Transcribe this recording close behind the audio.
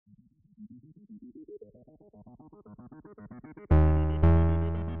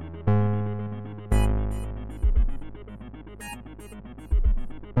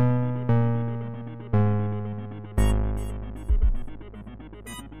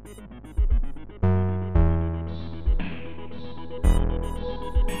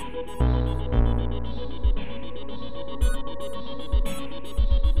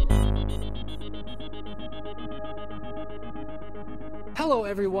Hello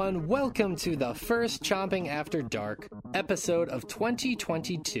everyone, welcome to the first Chomping After Dark episode of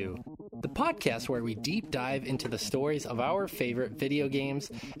 2022, the podcast where we deep dive into the stories of our favorite video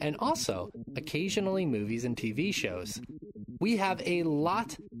games and also occasionally movies and TV shows. We have a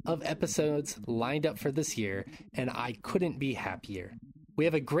lot of episodes lined up for this year, and I couldn't be happier. We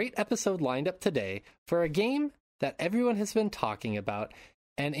have a great episode lined up today for a game that everyone has been talking about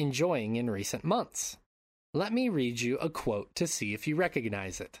and enjoying in recent months. Let me read you a quote to see if you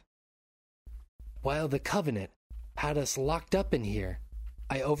recognize it. While the Covenant had us locked up in here,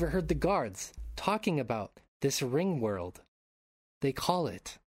 I overheard the guards talking about this ring world. They call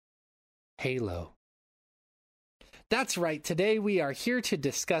it Halo. That's right, today we are here to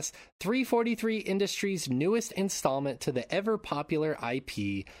discuss 343 Industries' newest installment to the ever-popular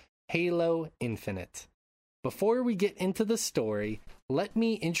IP, Halo Infinite. Before we get into the story, let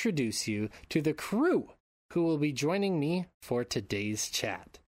me introduce you to the crew who will be joining me for today's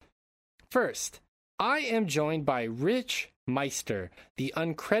chat. First, I am joined by Rich Meister, the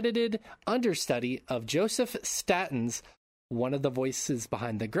uncredited understudy of Joseph Statton's one of the voices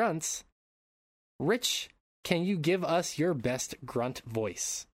behind the grunts. Rich, can you give us your best grunt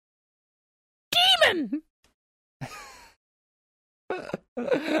voice? Demon!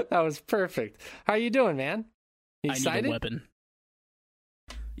 That was perfect. How are you doing, man? You excited? I need a weapon.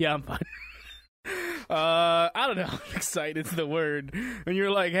 Yeah, I'm fine. I don't know. Excited's the word. When you're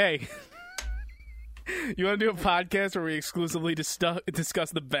like, hey, you want to do a podcast where we exclusively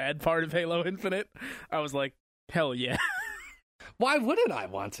discuss the bad part of Halo Infinite? I was like, hell yeah. Why wouldn't I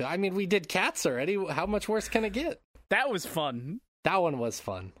want to? I mean, we did Cats already. How much worse can it get? That was fun. That one was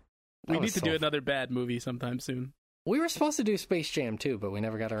fun. We need to do another bad movie sometime soon. We were supposed to do Space Jam too, but we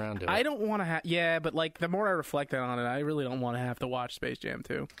never got around to it. I don't want to yeah, but like the more I reflect on it, I really don't want to have to watch Space Jam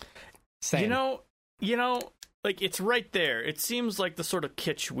 2. Same. You know, like, it's right there. It seems like the sort of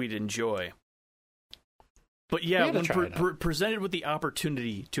kitsch we'd enjoy. But yeah, when presented with the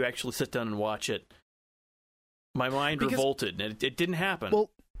opportunity to actually sit down and watch it, my mind revolted, and it didn't happen.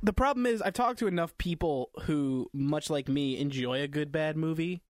 Well, the problem is, I've talked to enough people who, much like me, enjoy a good bad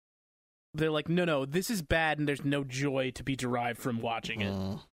movie. They're like, no, this is bad, and there's no joy to be derived from watching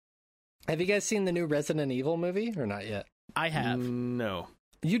it. Have you guys seen the new Resident Evil movie, or not yet? I have. No.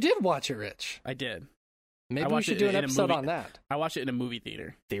 You did watch it, Rich. I did. Maybe we should do an episode on that. I watched it in a movie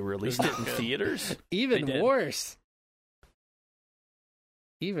theater. They released it in theaters? Even worse.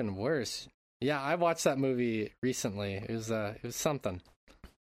 Even worse. Yeah, I watched that movie recently. It was something.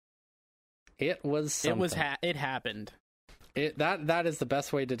 It was something. It happened. That is the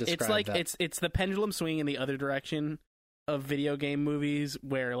best way to describe that. It's the pendulum swinging in the other direction of video game movies,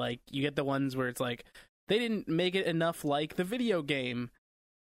 where like you get the ones where it's like they didn't make it enough like the video game.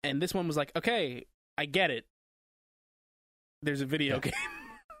 And this one was like, okay, I get it. There's a video game.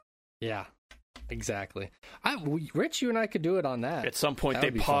 Yeah, exactly. Rich, you and I could do it on that. At some point, they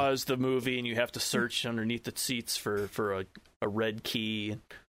pause the movie, and you have to search underneath the seats for a red key.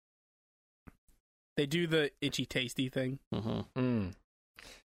 They do the itchy tasty thing. Mm-hmm. Mm.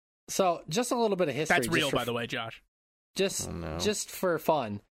 So, just a little bit of history. That's real, by the way, Josh. Just for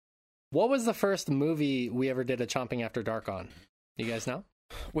fun. What was the first movie we ever did a Chomping After Dark on? You guys know?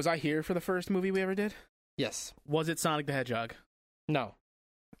 Was I here for the first movie we ever did? Yes. Was it Sonic the Hedgehog? No.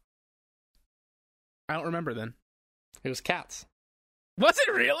 I don't remember then. It was Cats. Was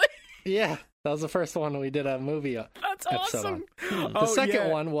it really? Yeah. That was the first one we did a movie That's episode awesome. on. The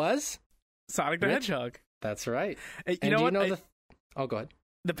second one was Sonic the Hedgehog. That's right. You know what? Oh, go ahead.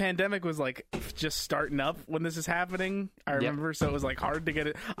 The pandemic was like just starting up when this is happening. I remember, so it was like hard to get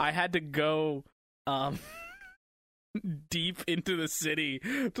it. I had to go deep into the city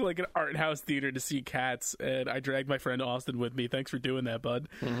to like an art house theater to see Cats, and I dragged my friend Austin with me. Thanks for doing that, bud.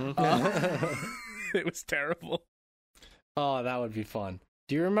 Mm-hmm. It was terrible. Oh, that would be fun.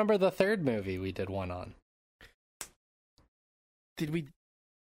 Do you remember the third movie we did one on? Did we?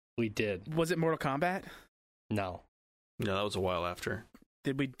 We did. Was it Mortal Kombat? No. No, that was a while after.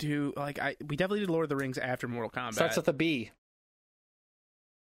 Did we do we definitely did Lord of the Rings after Mortal Kombat. Starts with a B.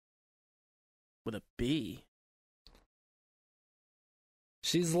 With a B.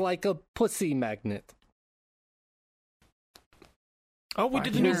 She's like a pussy magnet. Oh, we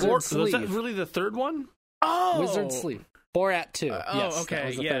did the new Borat. Was that really the third one? Oh, Wizard Sleep. Borat 2. Yes,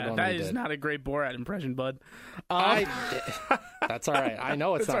 okay. That is not a great Borat impression, bud. That's all right. I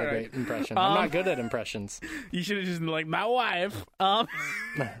know it's not a great impression. I'm not good at impressions. You should have just been like, my wife. I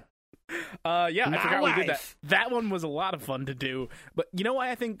forgot we did that. That one was a lot of fun to do. But you know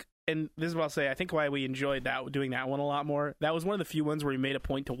why I think, and this is what I'll say, I think why we enjoyed doing that one a lot more, that was one of the few ones where we made a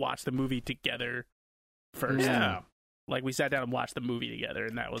point to watch the movie together first. Yeah. Like, we sat down and watched the movie together,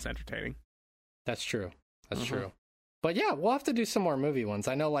 and that was entertaining. That's true. That's true. But yeah, we'll have to do some more movie ones.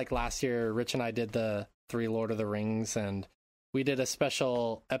 I know, like, last year, Rich and I did the 3 Lord of the Rings, and we did a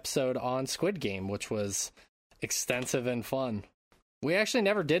special episode on Squid Game, which was extensive and fun. We actually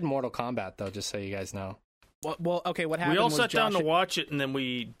never did Mortal Kombat, though, just so you guys know. Well, okay, what happened was we all sat down to watch it, and then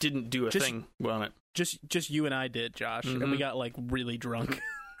we didn't do a thing on it. Just you and I did, Josh, and we got, like, really drunk.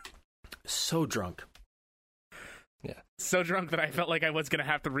 So drunk. Yeah. So drunk that I felt like I was going to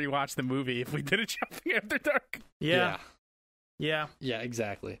have to rewatch the movie if we did a Chopping After Dark. Yeah,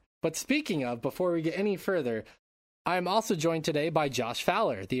 exactly. But speaking of, before we get any further, I'm also joined today by Josh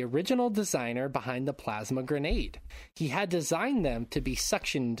Fowler, the original designer behind the plasma grenade. He had designed them to be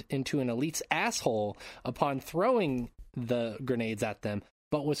suctioned into an elite's asshole upon throwing the grenades at them,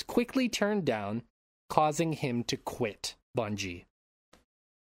 but was quickly turned down, causing him to quit Bungie.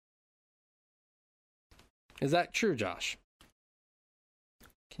 Is that true, Josh?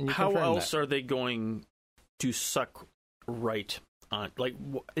 Can you confirm How else that? are they going to suck right on? Like,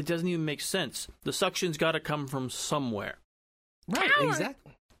 it doesn't even make sense. The suction's got to come from somewhere. Right,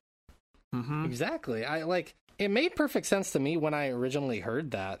 exactly. Mm-hmm. Exactly. It made perfect sense to me when I originally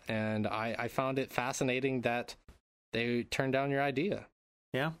heard that, and I found it fascinating that they turned down your idea.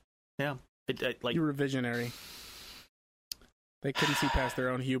 Yeah. You were visionary. They couldn't see past their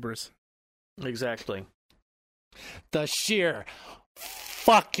own hubris. Exactly. The sheer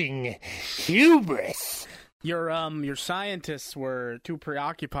fucking hubris. Your scientists were too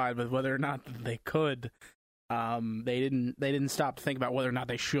preoccupied with whether or not they could. They didn't stop to think about whether or not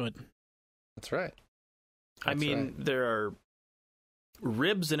they should. That's right. I mean, there are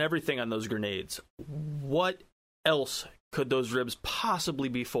ribs and everything on those grenades. What else could those ribs possibly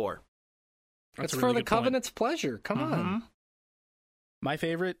be for? It's for the Covenant's pleasure. Come on. My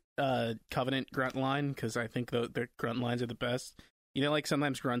favorite Covenant grunt line, because I think their grunt lines are the best. You know, like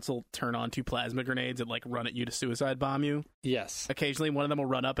sometimes grunts will turn on 2 plasma grenades and like run at you to suicide bomb you. Yes. Occasionally, one of them will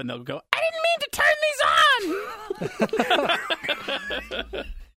run up and they'll go, "I didn't mean to turn these on."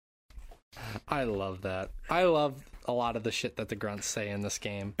 I love that. I love a lot of the shit that the grunts say in this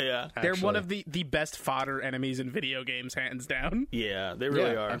game. Yeah, actually. They're one of the best fodder enemies in video games, hands down. Yeah, they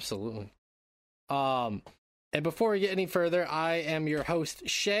really are. Absolutely. And before we get any further, I am your host,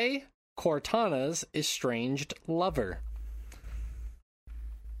 Shay, Cortana's estranged lover.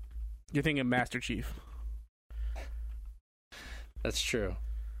 You're thinking Master Chief. That's true.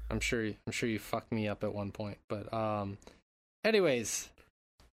 I'm sure you fucked me up at one point. But anyways,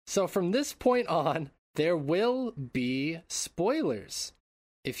 so from this point on, there will be spoilers.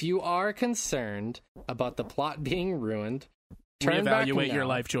 If you are concerned about the plot being ruined, reevaluate your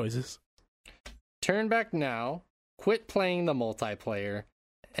life choices. Turn back now, quit playing the multiplayer,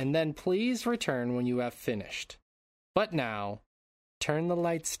 and then please return when you have finished. But now, turn the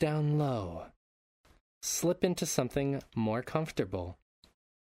lights down low. Slip into something more comfortable.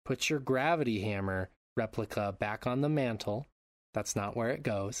 Put your gravity hammer replica back on the mantle. That's not where it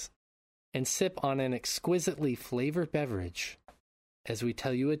goes. And sip on an exquisitely flavored beverage as we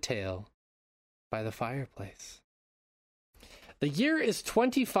tell you a tale by the fireplace. The year is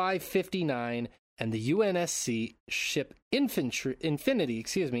 2559, and the UNSC ship Infinity,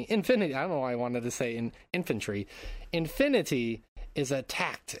 I don't know why I wanted to say infantry. Infinity is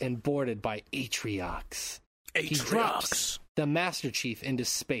attacked and boarded by Atriox. He drops the Master Chief into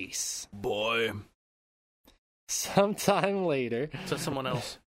space. Boy. Sometime later... Is that someone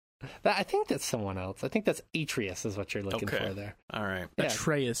else? I think that's someone else. I think that's Atreus is what you're looking for there. All right. Yeah.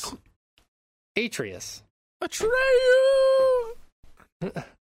 Atreus. Atreus. Atreyu!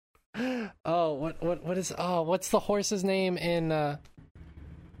 What's the horse's name in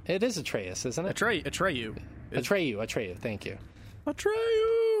it is Atreus, isn't it? Atreyu. Atreyu, thank you.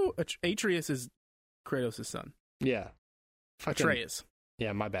 Atreyu! Atreus is Kratos' son. Yeah. Atreus.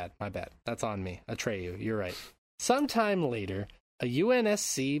 Yeah, my bad. That's on me. Atreyu, you're right. Sometime later, a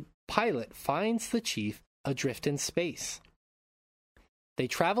UNSC pilot finds the chief adrift in space. They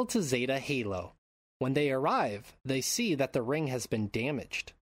travel to Zeta Halo. When they arrive, they see that the ring has been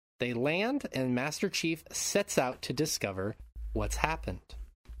damaged. They land, and Master Chief sets out to discover what's happened.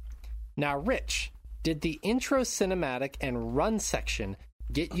 Now, Rich, did the intro cinematic and run section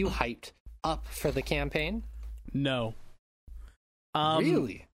get you hyped up for the campaign? No.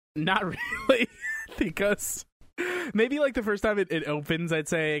 Really? Not really, because maybe like the first time it opens, I'd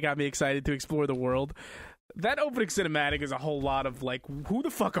say it got me excited to explore the world. That opening cinematic is a whole lot of like, who the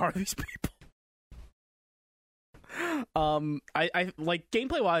fuck are these people? I like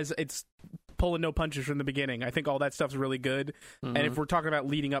gameplay wise, it's pulling no punches from the beginning. I think all that stuff's really good. Mm-hmm. And if we're talking about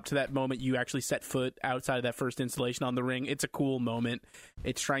leading up to that moment, you actually set foot outside of that first installation on the ring. It's a cool moment.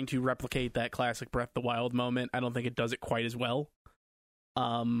 It's trying to replicate that classic Breath of the Wild moment. I don't think it does it quite as well.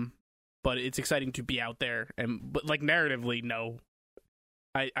 But it's exciting to be out there. But like narratively, no.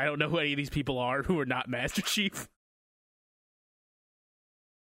 I don't know who any of these people are who are not Master Chief.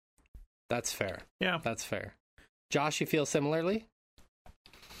 That's fair. Yeah. That's fair. Josh, you feel similarly?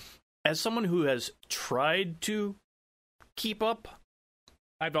 As someone who has tried to keep up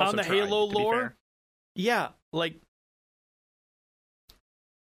I've also on the tried, Halo lore, yeah, like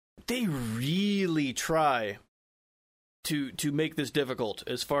they really try to make this difficult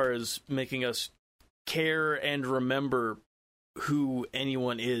as far as making us care and remember who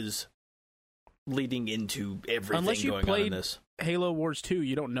anyone is leading into everything Unless you going on in this. Halo Wars 2,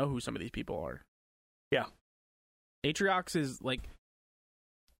 you don't know who some of these people are. Yeah. Atriox is like,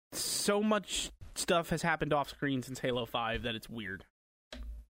 so much stuff has happened off screen since Halo 5 that it's weird.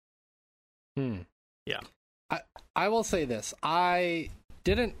 Yeah. I will say this. I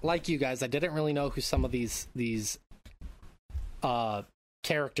didn't, like you guys, I didn't really know who some of these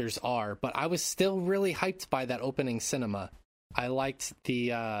characters are, but I was still really hyped by that opening cinema. I liked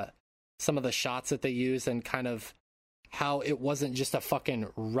the some of the shots that they used and kind of how it wasn't just a fucking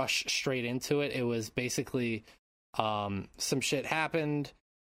rush straight into it. It was basically some shit happened.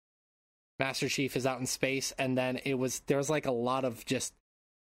 Master Chief is out in space, and then there was like a lot of just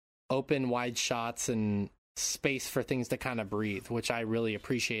open wide shots and space for things to kind of breathe, which I really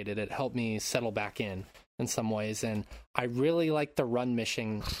appreciated. It helped me settle back in some ways, and I really liked the run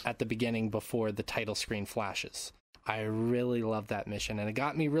mission at the beginning before the title screen flashes. I really loved that mission, and it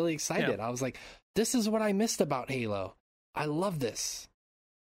got me really excited. Yeah. I was like, this is what I missed about Halo. I love this.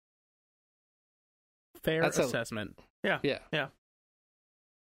 Fair assessment. Yeah.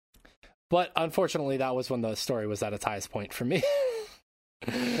 But unfortunately, that was when the story was at its highest point for me,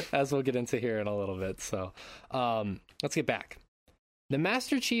 as we'll get into here in a little bit. So let's get back. The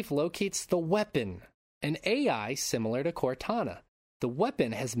Master Chief locates the weapon, an AI similar to Cortana. The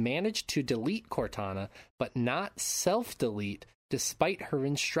weapon has managed to delete Cortana, but not self-delete despite her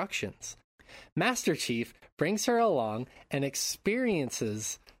instructions. Master Chief brings her along and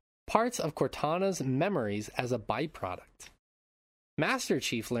experiences parts of Cortana's memories as a byproduct. Master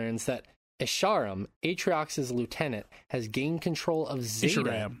Chief learns that Isharam, Atriox's lieutenant, has gained control of Zeta.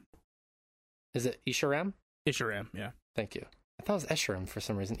 Isharam. Is it Isharam? Isharam, yeah. Thank you. I thought it was Esharam for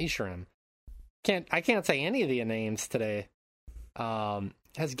some reason. Isharam. I can't say any of the names today.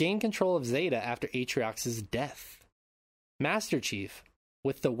 Has gained control of Zeta after Atriox's death. Master Chief,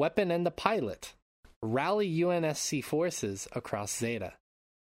 with the weapon and the pilot, rally UNSC forces across Zeta.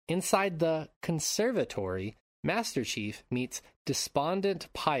 Inside the conservatory, Master Chief meets Despondent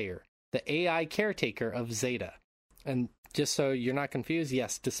Pyre, the AI caretaker of Zeta. And just so you're not confused,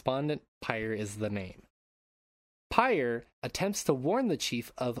 yes, Despondent Pyre is the name. Pyre attempts to warn the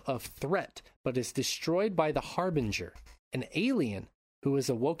Chief of a threat, but is destroyed by the Harbinger, an alien who is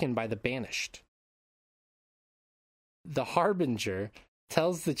awoken by the Banished. The Harbinger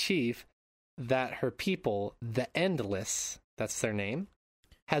tells the Chief that her people, the Endless, that's their name,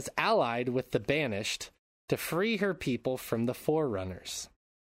 has allied with the Banished to free her people from the Forerunners.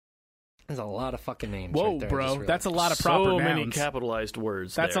 There's a lot of fucking names. Whoa, right there, bro. That's a lot of proper nouns. So many capitalized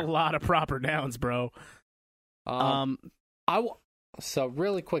words. That's a lot of proper nouns, bro. So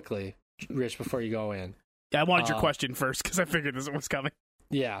really quickly, Rich, before you go in. I wanted your question first because I figured this was coming.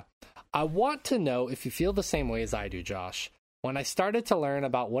 Yeah. I want to know if you feel the same way as I do, Josh. When I started to learn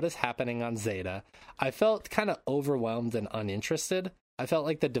about what is happening on Zeta, I felt kind of overwhelmed and uninterested. I felt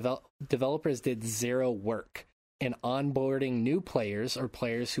like the developers did zero work in onboarding new players or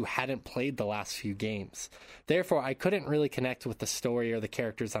players who hadn't played the last few games. Therefore, I couldn't really connect with the story or the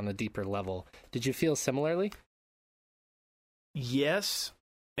characters on a deeper level. Did you feel similarly? Yes,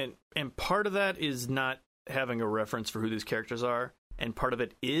 and part of that is not having a reference for who these characters are, and part of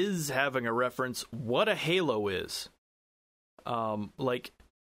it is having a reference what a Halo is. Like,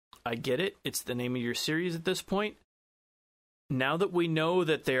 I get it, it's the name of your series at this point. Now that we know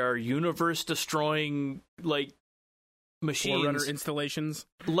that they are universe-destroying, like, machines... Forerunner installations.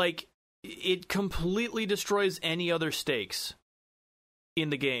 Like, it completely destroys any other stakes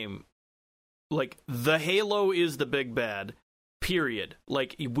in the game like the Halo is the big bad, period.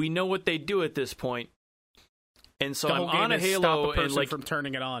 Like, we know what they do at this point. And so I'm on a Halo and like from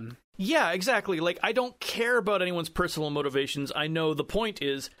turning it on. Yeah, exactly. Like, I don't care about anyone's personal motivations. I know the point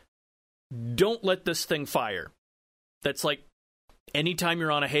is, don't let this thing fire. That's like anytime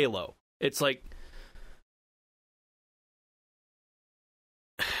you're on a Halo. It's like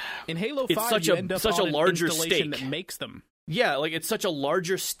in Halo 5, it's such a larger stake that makes them. Yeah, like it's such a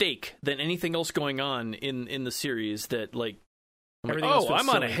larger stake than anything else going on in the series that like, I'm silly.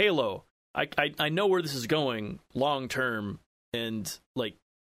 on a Halo. I know where this is going long term, and like,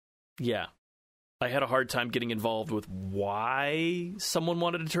 yeah, I had a hard time getting involved with why someone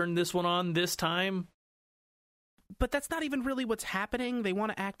wanted to turn this one on this time. But that's not even really what's happening. They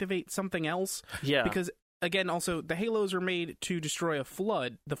want to activate something else. Yeah, because again, also the Halos are made to destroy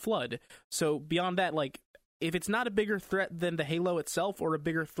the flood. So beyond that, like, if it's not a bigger threat than the Halo itself or a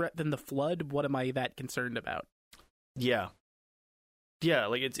bigger threat than the flood, what am I that concerned about? Yeah. Yeah,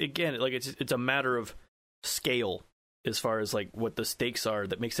 like it's a matter of scale as far as like what the stakes are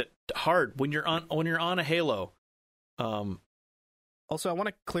that makes it hard when you're on a Halo. Also, I want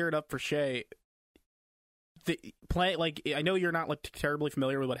to clear it up for Shay. I know you're not like terribly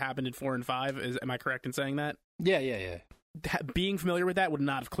familiar with what happened in 4 and 5. Am I correct in saying that? Yeah. Being familiar with that would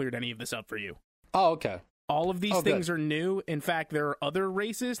not have cleared any of this up for you. Oh, okay. All of these things are new. In fact, there are other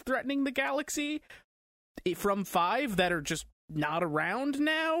races threatening the galaxy from 5 that are just not around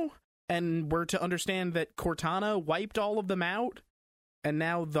now, and we're to understand that Cortana wiped all of them out, and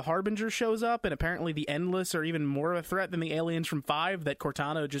now the Harbinger shows up, and apparently the Endless are even more of a threat than the aliens from 5 that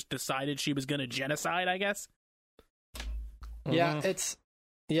Cortana just decided she was going to genocide, I guess. Yeah,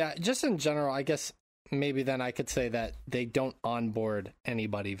 just in general, I guess maybe then I could say that they don't onboard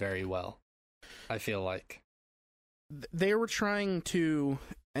anybody very well, I feel like. They were trying to,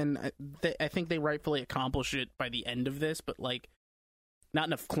 and I think they rightfully accomplished it by the end of this, but like not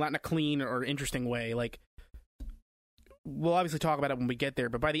in a clean or interesting way. Like, we'll obviously talk about it when we get there,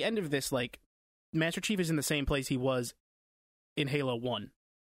 but by the end of this, like, Master Chief is in the same place he was in Halo 1.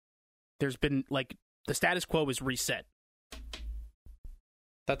 There's been, like, the status quo is reset.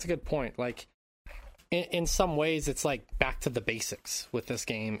 That's a good point. Like, in some ways, it's like back to the basics with this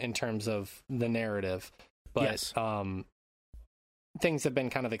game in terms of the narrative. But yes. Things have been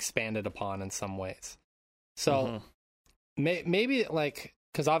kind of expanded upon in some ways. So maybe, like,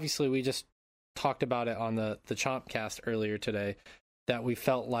 because obviously we just talked about it on the Chompcast earlier today, that we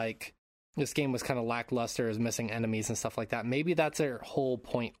felt like this game was kind of lackluster, is missing enemies and stuff like that. Maybe that's their whole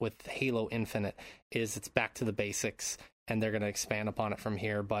point with Halo Infinite, is it's back to the basics, and they're going to expand upon it from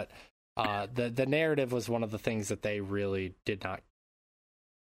here. But the narrative was one of the things that they really did not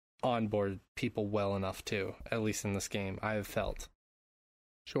onboard people well enough to, at least in this game, I have felt.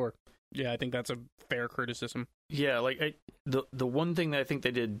 Sure. Yeah, I think that's a fair criticism. Yeah, like the one thing that I think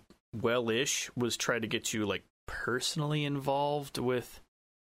they did well-ish was try to get you like personally involved with,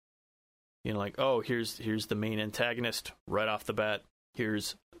 you know, like, oh, here's the main antagonist right off the bat.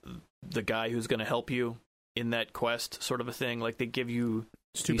 Here's the guy who's going to help you in that quest, sort of a thing. Like, they give you...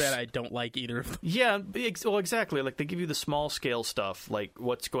 It's too bad I don't like either of them. Yeah, well, exactly. Like, they give you the small-scale stuff, like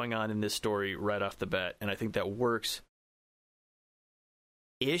what's going on in this story right off the bat, and I think that works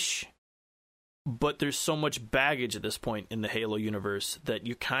ish. But there's so much baggage at this point in the Halo universe that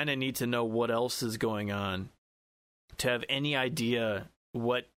you kind of need to know what else is going on to have any idea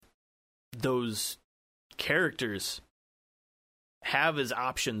what those characters have as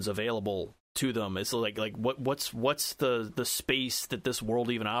options available to them. It's like what's the space that this world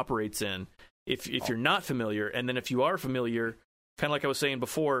even operates in if you're not familiar, and then if you are familiar, kind of like I was saying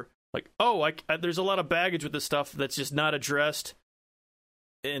before, like, oh, there's a lot of baggage with this stuff that's just not addressed,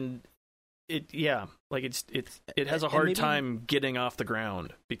 and it has a hard time getting off the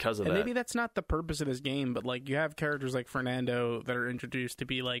ground because of that. Maybe that's not the purpose of this game, but like, you have characters like Fernando that are introduced to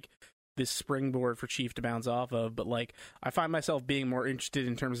be like this springboard for Chief to bounce off of, but like, I find myself being more interested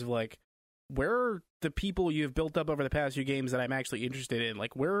in terms of like, where are the people you've built up over the past few games that I'm actually interested in?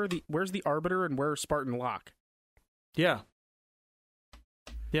 Like, where's the Arbiter and where's Spartan Locke? Yeah.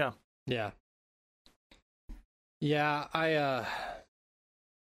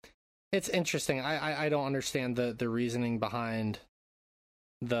 It's interesting. I don't understand the reasoning behind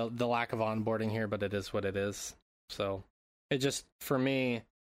the lack of onboarding here, but it is what it is. So it just, for me,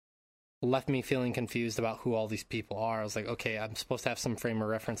 left me feeling confused about who all these people are. I was like, okay, I'm supposed to have some frame of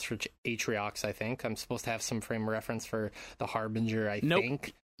reference for Atriox, I think. I'm supposed to have some frame of reference for the Harbinger, I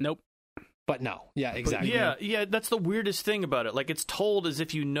think. Nope. But no. Yeah, exactly. Yeah, that's the weirdest thing about it. Like, it's told as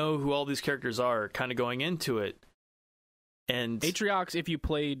if you know who all these characters are kind of going into it. And Atriox, if you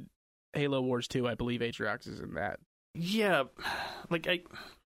played Halo Wars 2, I believe Atriox is in that. Yeah,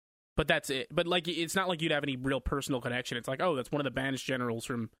 but that's it. But like, it's not like you'd have any real personal connection. It's like, oh, that's one of the banished generals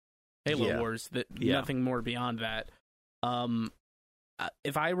from Halo Wars. Nothing more beyond that.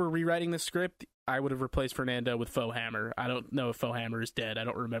 If I were rewriting the script, I would have replaced Fernando with Foehammer. I don't know if Foehammer is dead. I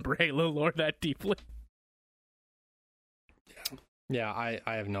don't remember Halo lore that deeply. Yeah, I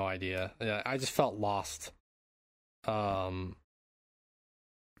have no idea. Yeah, I just felt lost on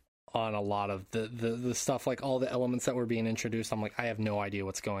a lot of the stuff, like all the elements that were being introduced. I'm like, I have no idea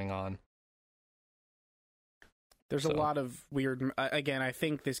what's going on. There's a lot of weird... Again, I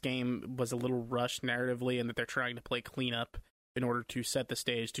think this game was a little rushed narratively, and that they're trying to play cleanup in order to set the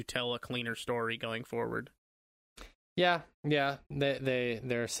stage to tell a cleaner story going forward. Yeah. There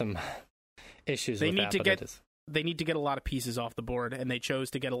are some issues with that. They need to get a lot of pieces off the board, and they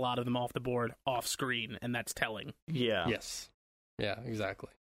chose to get a lot of them off the board off screen, and that's telling. Yeah. Yes. Yeah, exactly.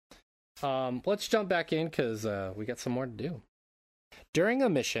 Let's jump back in, because we got some more to do. During a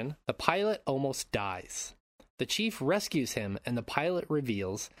mission, the pilot almost dies. The chief rescues him, and the pilot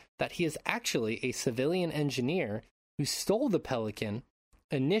reveals that he is actually a civilian engineer who stole the Pelican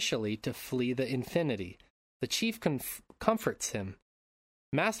initially to flee the Infinity. The chief comforts him.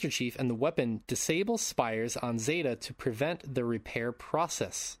 Master Chief and the weapon disable spires on Zeta to prevent the repair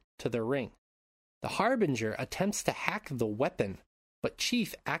process to the ring. The Harbinger attempts to hack the weapon, but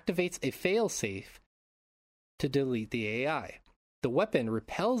Chief activates a failsafe to delete the AI. The weapon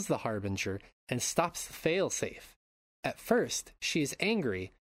repels the Harbinger and stops the failsafe. At first, she is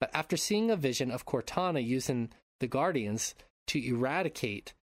angry, but after seeing a vision of Cortana using the Guardians to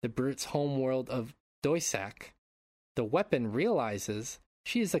eradicate the brute's homeworld of Doisac, the weapon realizes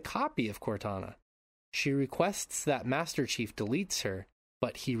she is a copy of Cortana. She requests that Master Chief deletes her,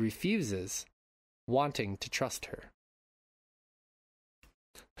 but he refuses, wanting to trust her.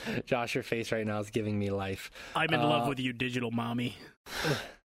 Josh, your face right now is giving me life. I'm in love with you, digital mommy.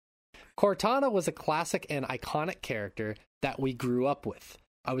 Cortana was a classic and iconic character that we grew up with.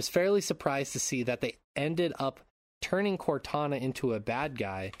 I was fairly surprised to see that they ended up turning Cortana into a bad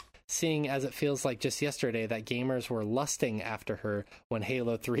guy, seeing as it feels like just yesterday that gamers were lusting after her when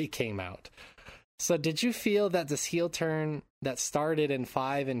Halo 3 came out. So did you feel that this heel turn that started in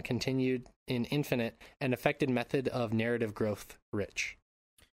 5 and continued in Infinite an effective method of narrative growth, Rich?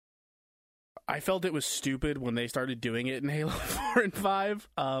 I felt it was stupid when they started doing it in Halo 4 and 5,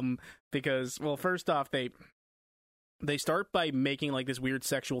 because, well, first off, they start by making like this weird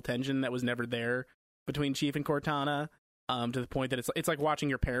sexual tension that was never there between Chief and Cortana, to the point that it's like watching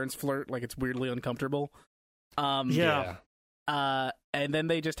your parents flirt, like it's weirdly uncomfortable. Yeah. And then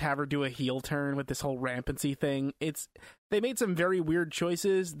they just have her do a heel turn with this whole rampancy thing. They made some very weird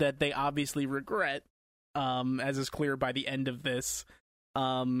choices that they obviously regret, as is clear by the end of this.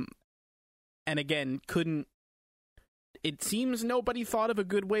 And again, it seems nobody thought of a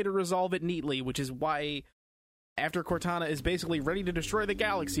good way to resolve it neatly, which is why after Cortana is basically ready to destroy the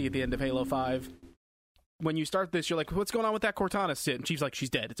galaxy at the end of Halo 5, when you start this, you're like, what's going on with that Cortana sit? And Chief's like, she's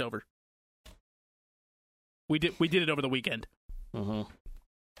dead. It's over. We did it over the weekend. Mm-hmm.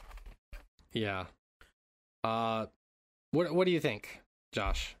 Yeah. What do you think,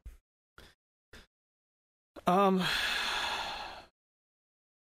 Josh?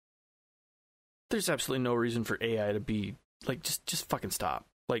 There's absolutely no reason for AI to be like, just fucking stop.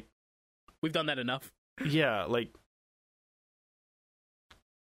 Like, we've done that enough. Yeah, like,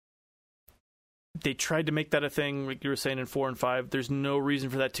 they tried to make that a thing, like you were saying in 4 and 5. There's no reason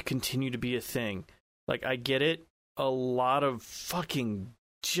for that to continue to be a thing. Like, I get it. A lot of fucking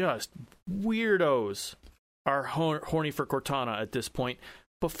just weirdos are horny for Cortana at this point,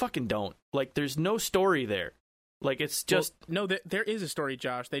 but fucking don't. Like, there's no story there. Like, it's just... Well, no, there is a story,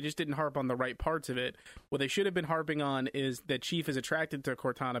 Josh. They just didn't harp on the right parts of it. What they should have been harping on is that Chief is attracted to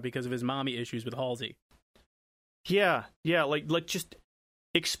Cortana because of his mommy issues with Halsey. Yeah, like just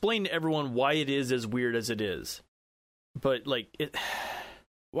explain to everyone why it is as weird as it is. But, like, it...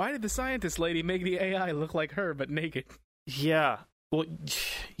 Why did the scientist lady make the AI look like her, but naked? Yeah. Well,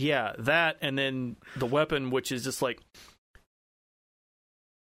 yeah, that, and then the weapon, which is just like...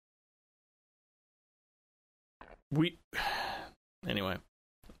 Anyway.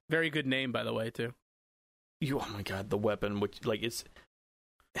 Very good name, by the way, too. Oh my god, the weapon, which, like, it's...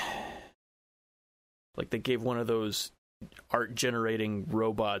 Like, they gave one of those art-generating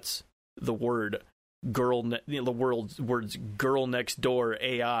robots the word words girl next door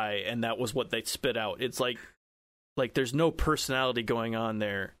AI, and that was what they spit out. It's like there's no personality going on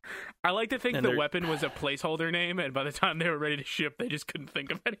there. I like to think the weapon was a placeholder name, and by the time they were ready to ship, they just couldn't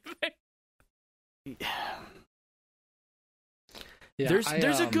think of anything. Yeah,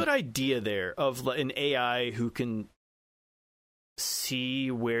 there's a good idea there of an AI who can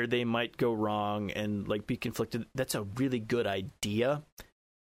see where they might go wrong and like be conflicted. That's a really good idea.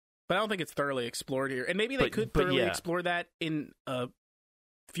 But I don't think it's thoroughly explored here. And maybe they could thoroughly explore that in a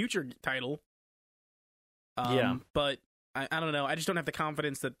future title. But I don't know. I just don't have the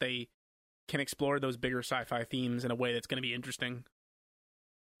confidence that they can explore those bigger sci-fi themes in a way that's going to be interesting.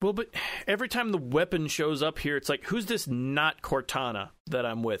 Well, but every time the weapon shows up here, it's like, who's this not Cortana that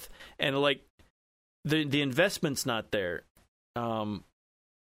I'm with? And like, the investment's not there to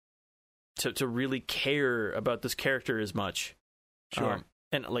really care about this character as much. Sure.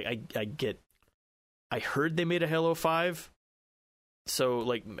 And like, I heard they made a Halo 5, so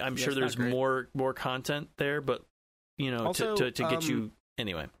like, I'm sure there's more content there, but you know, also, to get you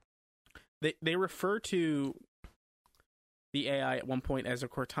anyway. They refer to the AI at one point as a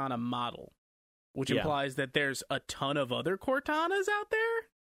Cortana model, which implies that there's a ton of other Cortanas out there.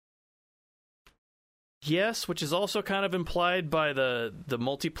 Yes, which is also kind of implied by the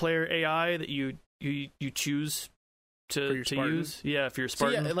multiplayer AI that you choose to use. Yeah, if you're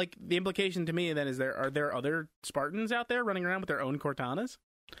Spartan. So yeah, like the implication to me then is are there other Spartans out there running around with their own Cortanas?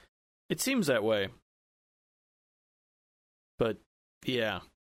 It seems that way. But yeah.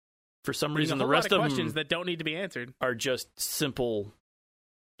 For some reason, the rest of questions that don't need to be answered are just simple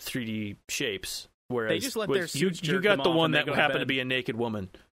 3D shapes. Whereas they just let their suits you got the one that happened to be a naked woman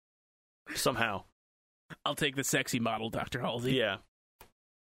somehow. I'll take the sexy model, Dr. Halsey. Yeah,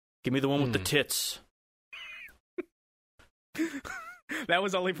 give me the one with the tits. That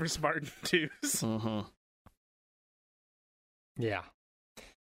was only for Spartan 2s. Mm-hmm. Yeah.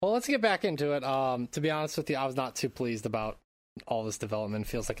 Well, let's get back into it. To be honest with you, I was not too pleased about all this development.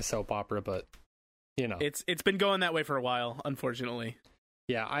 Feels like a soap opera, but you know, it's been going that way for a while, unfortunately.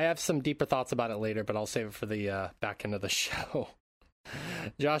 Yeah, I have some deeper thoughts about it later, but I'll save it for the back end of the show.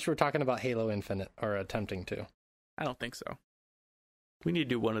 Josh, we're talking about Halo Infinite, or attempting to. I don't think so. We need to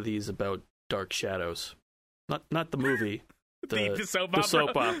do one of these about Dark Shadows, not the movie, the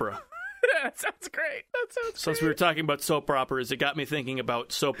soap opera. That sounds great. Since we were talking about soap operas, it got me thinking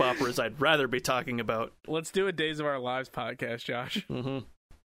about soap operas I'd rather be talking about. Let's do a Days of Our Lives podcast, Josh. Mm-hmm.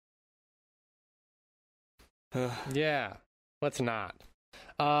 Yeah, let's not.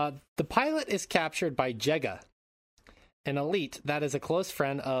 The pilot is captured by Jega, an elite that is a close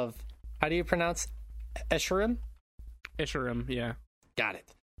friend of, how do you pronounce Escharum? Escharum, yeah. Got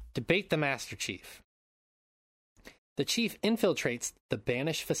it. Debate the Master Chief. The Chief infiltrates the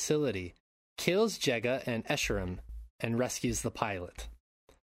Banish facility, kills Jega and Escharum, and rescues the pilot.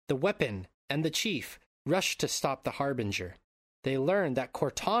 The weapon and the Chief rush to stop the Harbinger. They learn that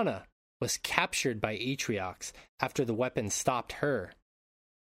Cortana was captured by Atriox after the weapon stopped her.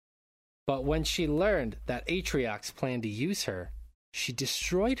 But when she learned that Atriox planned to use her, she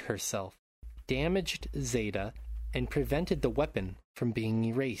destroyed herself, damaged Zeta, and prevented the weapon from being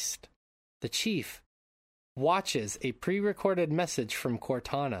erased. The Chief watches a pre-recorded message from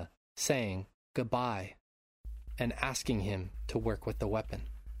Cortana saying goodbye and asking him to work with the weapon.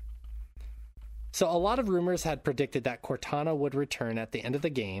 So a lot of rumors had predicted that Cortana would return at the end of the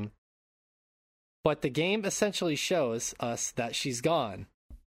game, but the game essentially shows us that she's gone.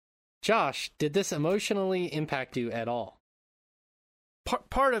 Josh, did this emotionally impact you at all?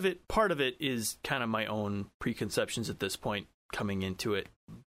 Part of it is kind of my own preconceptions at this point coming into it.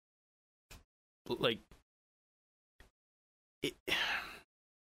 Like,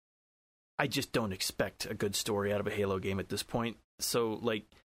 I just don't expect a good story out of a Halo game at this point. So, like,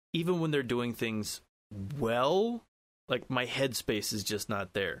 even when they're doing things well, like, my headspace is just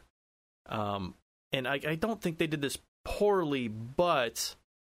not there. And I don't think they did this poorly, but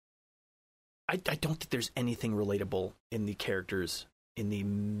I don't think there's anything relatable in the characters in the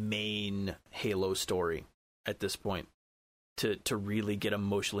main Halo story at this point to really get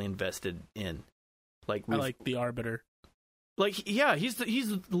emotionally invested in. Like, I like the Arbiter. Like, yeah, he is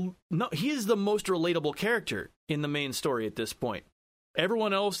the most relatable character in the main story at this point.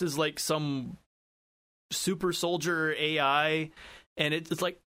 Everyone else is like some super soldier AI, and it's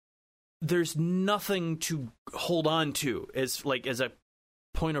like there's nothing to hold on to as a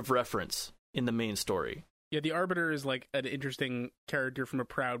point of reference in the main story. Yeah, the Arbiter is like an interesting character from a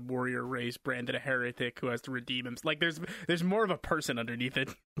proud warrior race, branded a heretic who has to redeem him. Like, there's more of a person underneath it.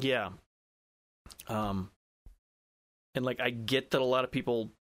 Yeah. And like, I get that a lot of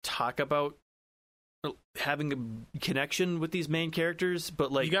people talk about having a connection with these main characters,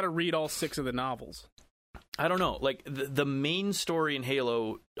 but like, you got to read all 6 of the novels. I don't know. Like, the main story in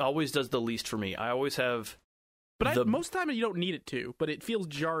Halo always does the least for me. I always have, but most of the time you don't need it to. But it feels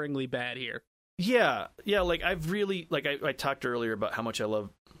jarringly bad here. Yeah, like I've really I talked earlier about how much I love.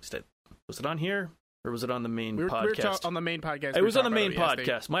 Was it on here or was it on the main podcast? On the main podcast. It was on the main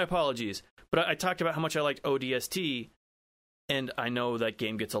podcast. My apologies, but I talked about how much I liked ODST, and I know that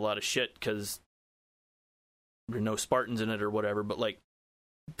game gets a lot of shit because there are no Spartans in it or whatever. But like,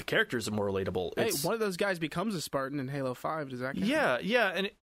 the characters are more relatable. Hey, one of those guys becomes a Spartan in Halo 5. Does that count? Yeah, and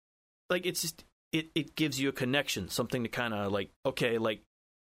it's just it gives you a connection, something to kind of like, okay, like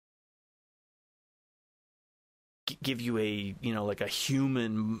give you a like a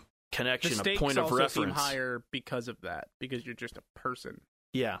human connection, a point of reference. The stakes also seem higher because of that, because you're just a person.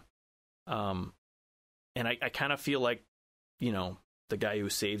 Yeah, and I kind of feel like the guy who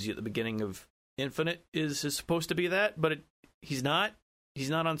saves you at the beginning of Infinite is supposed to be that, but he's not. He's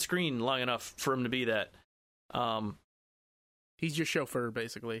not on screen long enough for him to be that. He's your chauffeur,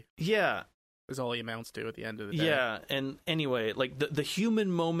 basically. Yeah. Is all he amounts to at the end of the day. Yeah, and anyway, like the human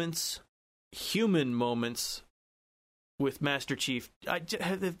moments with Master Chief,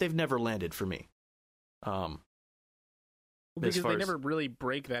 they've never landed for me. Because they never really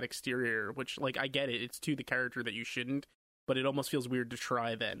break that exterior, which, like, I get it. It's to the character that you shouldn't, but it almost feels weird to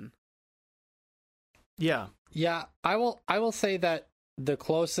try then. Yeah. Yeah, I will say that the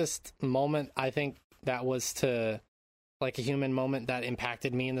closest moment I think that was to like a human moment that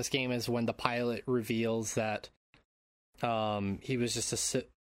impacted me in this game is when the pilot reveals that he was just a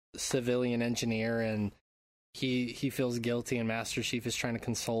civilian engineer and he feels guilty and Master Chief is trying to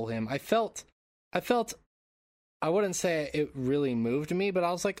console him. I felt I wouldn't say it really moved me, but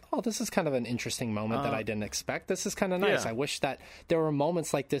I was like, oh, this is kind of an interesting moment that I didn't expect. This is kind of nice. Yeah. I wish that there were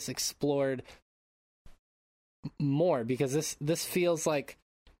moments like this explored more, because this feels like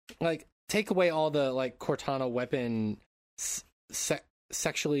take away all the like Cortana weapon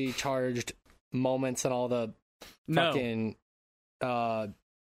sexually charged moments and all the fucking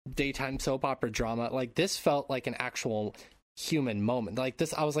daytime soap opera drama. Like, this felt like an actual human moment. Like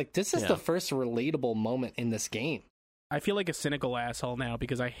this, I was like, this is the first relatable moment in this game. I feel like a cynical asshole now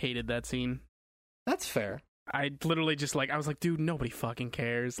because I hated that scene. That's fair. I literally just I was like, dude, nobody fucking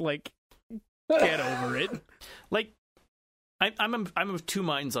cares. Like, get over it. Like, I'm of two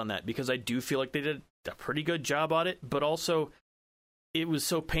minds on that, because I do feel like they did a pretty good job on it, but also it was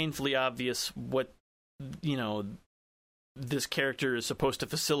so painfully obvious what this character is supposed to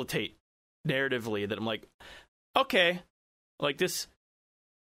facilitate narratively that I'm like, okay, like this.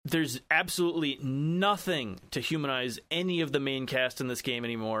 There's absolutely nothing to humanize any of the main cast in this game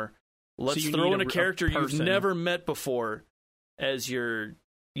anymore. Let's throw in a character you've never met before as your,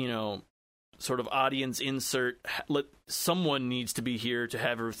 sort of audience insert. Someone needs to be here to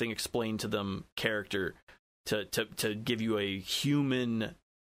have everything explained to them, character, to give you a human,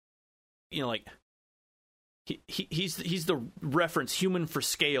 like, he's the reference, human for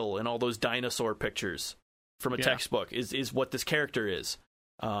scale, in all those dinosaur pictures from a textbook is what this character is.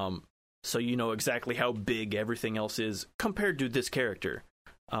 So you know exactly how big everything else is compared to this character.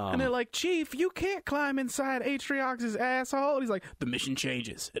 And they're like, Chief, you can't climb inside Atriox's asshole. And he's like, the mission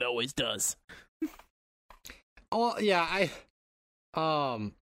changes. It always does. Oh, yeah,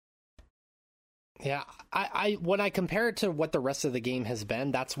 I when I compare it to what the rest of the game has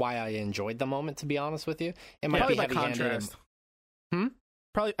been, that's why I enjoyed the moment, to be honest with you. It might be heavy-handed.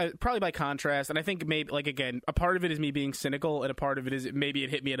 Probably by contrast, and I think maybe, like, again, a part of it is me being cynical, and a part of it is maybe it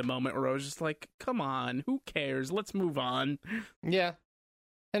hit me at a moment where I was just like, come on, who cares? Let's move on. Yeah.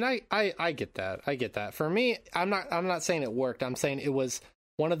 And I get that. I get that. For me, I'm not saying it worked. I'm saying it was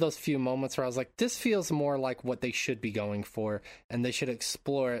one of those few moments where I was like, this feels more like what they should be going for, and they should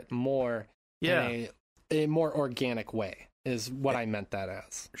explore it more in a more organic way, is what I meant that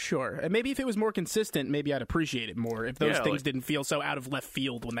as. Sure. And maybe if it was more consistent, maybe I'd appreciate it more, if those things didn't feel so out of left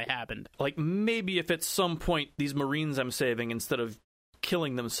field when they happened. Like, maybe if at some point these Marines I'm saving, instead of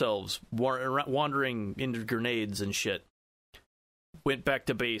killing themselves, wandering into grenades and shit, went back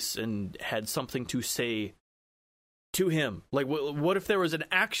to base and had something to say to him. Like, what if there was an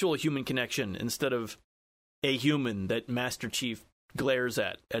actual human connection instead of a human that Master Chief glares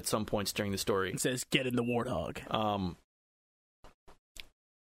at some points during the story? It says, get in the Warthog.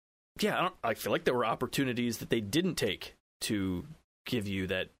 I feel like there were opportunities that they didn't take to give you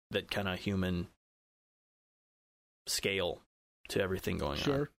that kind of human scale to everything going on.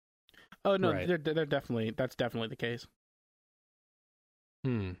 Sure. Oh, no, right. They're definitely, that's definitely the case.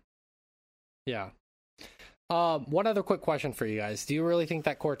 Yeah. One other quick question for you guys. Do you really think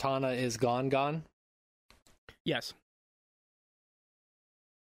that Cortana is gone? Yes.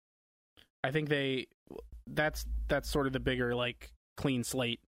 I think that's sort of the bigger, like, clean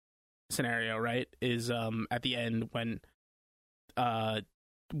slate scenario, right? Is at the end when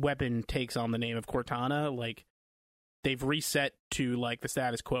weapon takes on the name of Cortana, like, they've reset to, like, the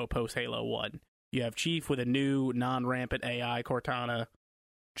status quo post Halo 1. You have Chief with a new non-rampant AI Cortana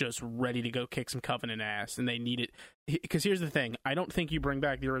just ready to go kick some Covenant ass, and they need it. Because here's the thing, I don't think you bring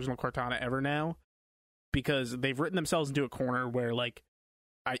back the original Cortana ever now, because they've written themselves into a corner where, like,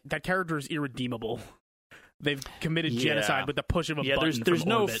 that character is irredeemable. They've committed genocide with the push of a button. There's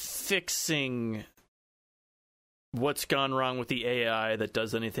no orbit. fixing what's gone wrong with the AI that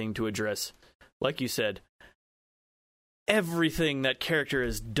does anything to address, like you said, everything that character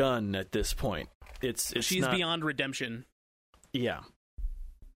has done at this point. She's not beyond redemption. Yeah.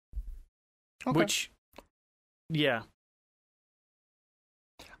 Okay. Which, yeah.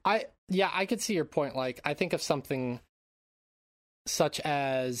 I could see your point. Like, I think of something such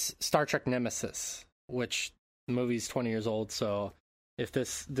as Star Trek Nemesis, which the movie's 20 years old, so if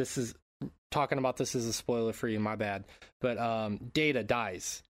this is talking about this is a spoiler for you, my bad. But Data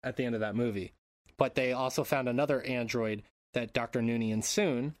dies at the end of that movie. But they also found another android that Dr. Noonien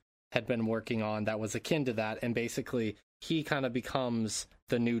Soon had been working on that was akin to that, and basically he kind of becomes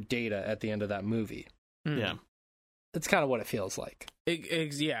the new Data at the end of that movie. Yeah. It's kind of what it feels like. And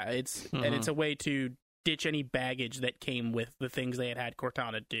it's a way to ditch any baggage that came with the things they had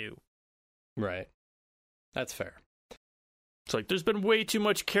Cortana do. Right. That's fair. It's like, there's been way too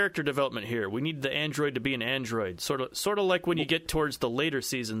much character development here. We need the android to be an android. Sort of like when you get towards the later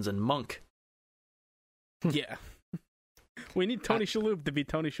seasons in Monk. Yeah. We need Tony Shalhoub to be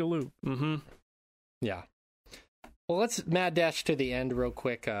Tony Shalhoub. Mm-hmm. Yeah. Well, let's mad dash to the end real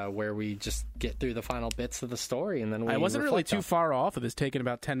quick, where we just get through the final bits of the story, and then we I wasn't really too far off of this, taking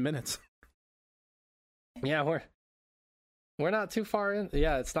about 10 minutes. Yeah, we're not too far in.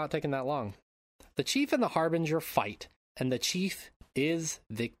 Yeah, it's not taking that long. The Chief and the Harbinger fight, and the Chief is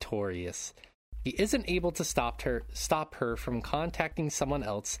victorious. He isn't able to stop her from contacting someone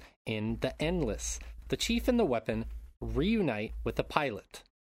else in the Endless. The Chief and the weapon reunite with the pilot.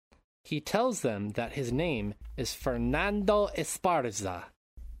 He tells them that his name is Fernando Esparza,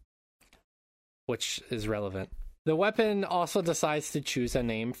 which is relevant. The weapon also decides to choose a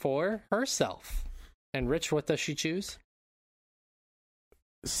name for herself. And Rich, what does she choose?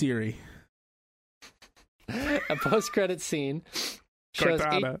 Siri. A post-credit scene shows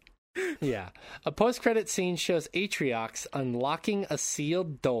a post-credit scene shows Atriox unlocking a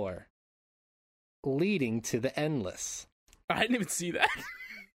sealed door leading to the Endless. I didn't even see that.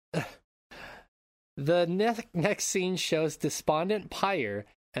 The next scene shows Despondent Pyre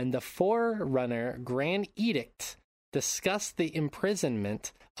and the Forerunner Grand Edict discuss the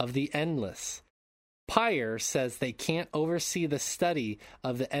imprisonment of the Endless. Pyre says they can't oversee the study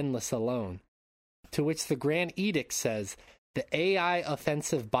of the Endless alone, to which the Grand Edict says the AI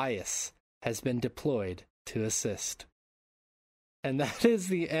offensive bias has been deployed to assist. And that is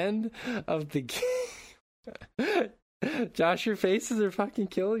the end of the game. Josh, your faces are fucking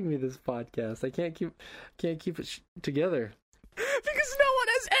killing me this podcast. I can't keep it together. Because no one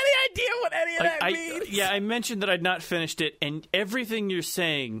has any idea what any of that means. Yeah, I mentioned that I'd not finished it, and everything you're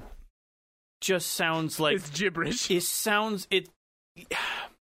saying just sounds like it's gibberish. It sounds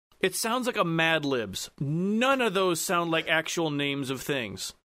like a Mad Libs. None of those sound like actual names of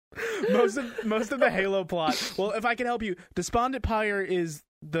things. Most of the Halo plot. Well, if I can help you, Despondent Pyre is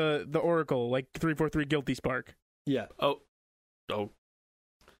the Oracle, like 343 Guilty Spark. Yeah. Oh.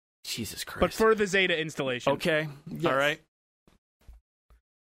 Jesus Christ. But for the Zeta installation. Okay. Yes. All right.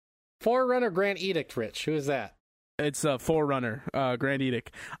 Forerunner Grand Edict, Rich. Who is that? It's a Forerunner, Grand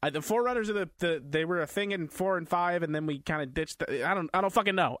Edict. The Forerunners are they were a thing in 4 and 5, and then we kind of ditched. I don't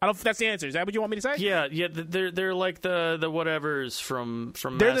fucking know. That's the answer. Is that what you want me to say? Yeah. They're like the whatevers from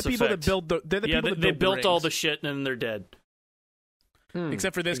they're Mass the people Effect. that build the. They're the people that they build built all the shit and then they're dead.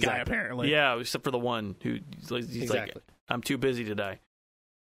 Except for this guy, apparently. Yeah, except for the one he's like, I'm too busy to die.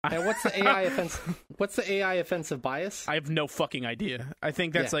 And what's the AI offensive? What's the AI offensive bias? I have no fucking idea. I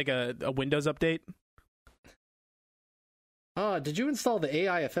think that's like a Windows update. Did you install the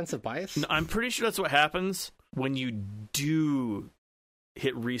AI offensive bias? No, I'm pretty sure that's what happens when you do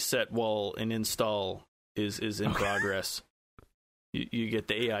hit reset while an install is in progress. You get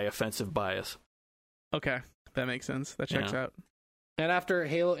the AI offensive bias. Okay, that makes sense. That checks out. And after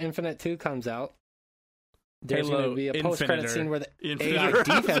Halo Infinite 2 comes out, there's going to be a post-credit scene where the AI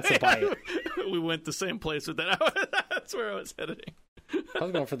defensive bias. We went the same place with that. That's where I was heading. I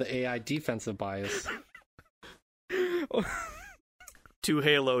was going for the AI defensive bias. 2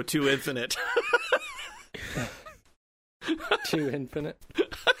 Halo, 2 Infinite. 2 Infinite.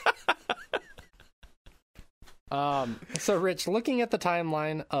 So, Rich, looking at the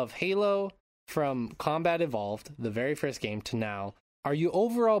timeline of Halo from Combat Evolved, the very first game, to now, Are you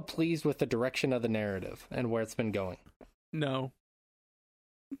overall pleased with the direction of the narrative and where it's been going? No.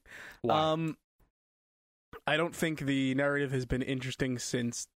 Why? I don't think the narrative has been interesting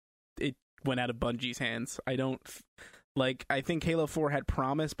since it went out of Bungie's hands. I think Halo 4 had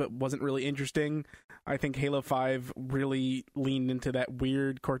promise but wasn't really interesting. I think Halo 5 really leaned into that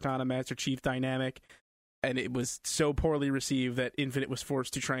weird Cortana Master Chief dynamic, and it was so poorly received that Infinite was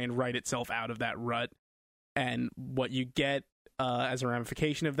forced to try and write itself out of that rut. And what you get as a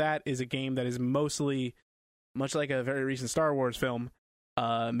ramification of that is a game that is mostly, much like a very recent Star Wars film,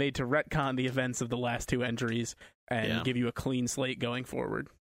 made to retcon the events of the last two entries and give you a clean slate going forward.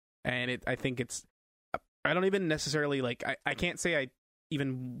 And I think it's... I don't even necessarily, I can't say I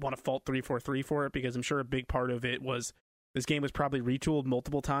even want to fault 343 for it, because I'm sure a big part of it was this game was probably retooled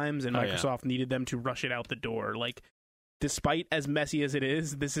multiple times, and Microsoft needed them to rush it out the door. Despite as messy as it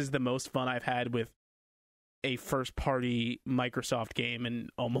is, this is the most fun I've had with a first-party Microsoft game in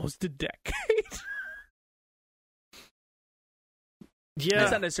almost a decade. Yeah.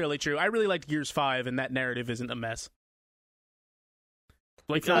 That's not necessarily true. I really liked Gears 5, and that narrative isn't a mess.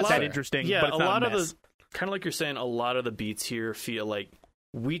 It's not that interesting, but it's not a mess. Kind of like you're saying, a lot of the beats here feel like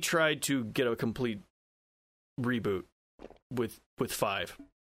we tried to get a complete reboot with 5.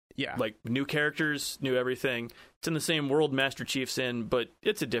 Yeah. New characters, new everything. It's in the same world Master Chief's in, but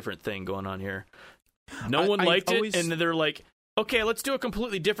it's a different thing going on here. No one liked it, and they're like, okay, let's do a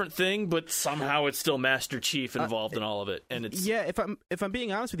completely different thing, but somehow it's still Master Chief involved in all of it. And it's if I'm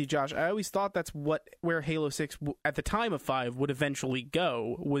being honest with you, Josh, I always thought that's where Halo 6 at the time of 5 would eventually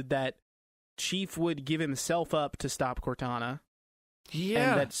go, would that Chief would give himself up to stop Cortana.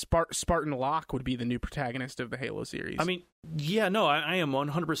 Yeah. And that Spartan Locke would be the new protagonist of the Halo series. I mean, I am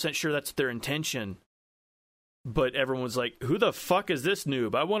 100% sure that's their intention. But everyone was like, who the fuck is this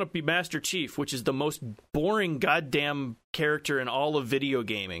noob? I want to be Master Chief, which is the most boring goddamn character in all of video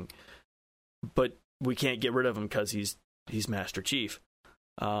gaming. But we can't get rid of him because he's Master Chief.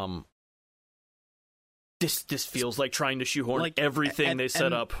 This feels like trying to shoehorn everything they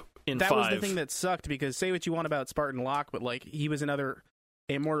set up in 5. That was the thing that sucked, because say what you want about Spartan Locke, but he was a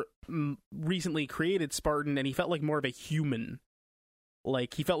more recently created Spartan, and he felt like more of a human.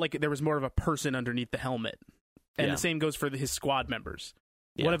 He felt like there was more of a person underneath the helmet. And the same goes for his squad members.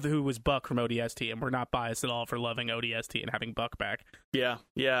 Yeah. One of who was Buck from ODST, and we're not biased at all for loving ODST and having Buck back. Yeah.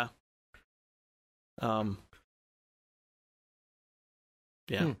 Yeah.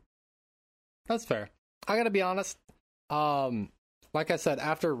 That's fair. I gotta be honest. Like I said,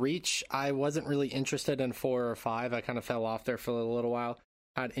 after Reach, I wasn't really interested in 4 or 5. I kind of fell off there for a little while.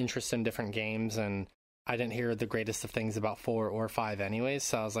 I had interest in different games, and I didn't hear the greatest of things about 4 or 5 anyways,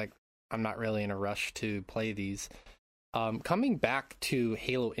 so I was like, I'm not really in a rush to play these. Coming back to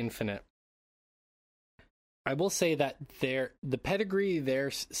Halo Infinite, I will say that the pedigree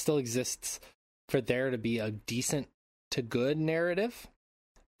there still exists for there to be a decent to good narrative,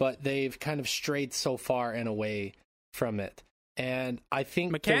 but they've kind of strayed so far and away from it. And I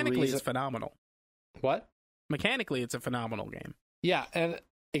think mechanically it's phenomenal. What? Mechanically, it's a phenomenal game. Yeah, and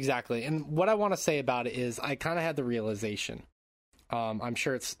exactly. And what I want to say about it is I kind of had the realization. I'm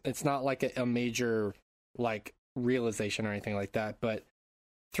sure it's not like a major realization or anything like that, but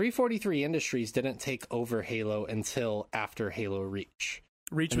 343 Industries didn't take over Halo until after Halo Reach.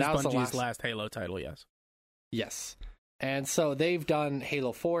 Reach was Bungie's last Halo title, yes. Yes. And so they've done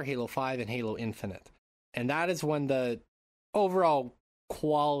Halo 4, Halo 5, and Halo Infinite. And that is when the overall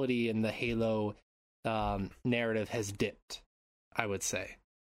quality in the Halo narrative has dipped, I would say.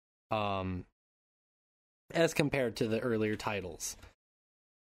 As compared to the earlier titles.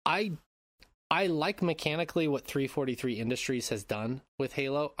 I like mechanically what 343 Industries has done with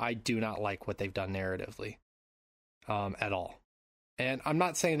Halo. I do not like what they've done narratively at all. And I'm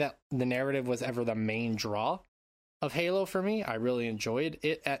not saying that the narrative was ever the main draw of Halo for me. I really enjoyed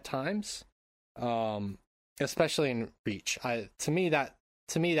it at times, especially in Reach. To me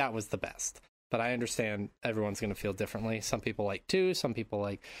that was the best. But I understand everyone's going to feel differently. Some people like 2, some people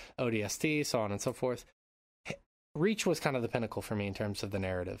like ODST, so on and so forth. Reach was kind of the pinnacle for me in terms of the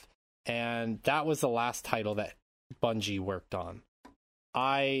narrative. And that was the last title that Bungie worked on.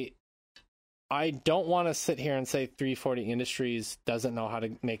 I don't want to sit here and say 340 Industries doesn't know how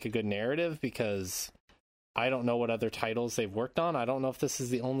to make a good narrative, because I don't know what other titles they've worked on. I don't know if this is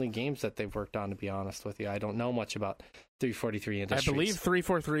the only games that they've worked on, to be honest with you. I don't know much about 343 Industries. I believe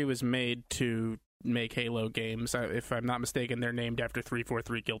 343 was made to make Halo games. If I'm not mistaken, they're named after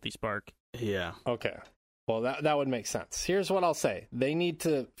 343 Guilty Spark. Yeah. Okay. Well, that would make sense. Here's what I'll say. They need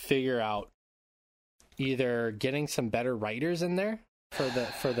to figure out either getting some better writers in there for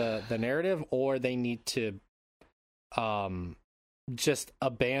the narrative, or they need to just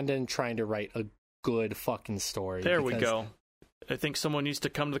abandoned trying to write a good fucking story. There we go. I think someone needs to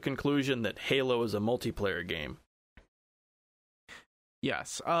come to the conclusion that Halo is a multiplayer game.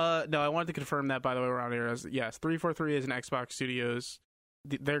 Yes. No, I wanted to confirm that, by the way, around here. Yes, 343 is an Xbox Studios.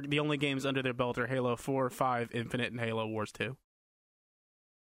 They're the only games under their belt are Halo 4, 5, Infinite, and Halo Wars 2.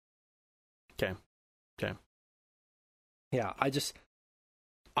 Okay. Yeah,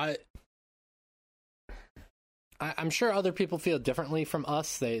 I'm sure other people feel differently from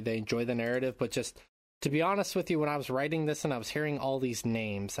us. They enjoy the narrative, but just to be honest with you, when I was writing this and I was hearing all these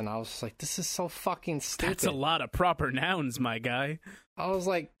names, and I was just like, this is so fucking stupid. That's a lot of proper nouns, my guy. I was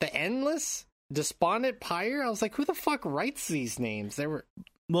like, the Endless? Despondent Pyre? I was like, who the fuck writes these names?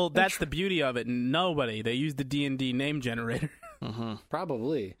 Well, that's the beauty of it. Nobody. They use the D&D name generator. Mm-hmm.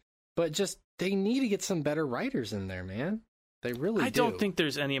 Probably. But just, they need to get some better writers in there, man. They really do. I don't think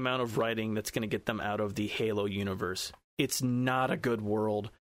there's any amount of writing that's going to get them out of the Halo universe. It's not a good world.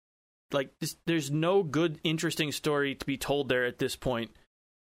 Like, there's no good, interesting story to be told there at this point.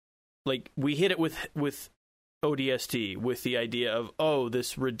 Like, we hit it with ODST, with the idea of, oh,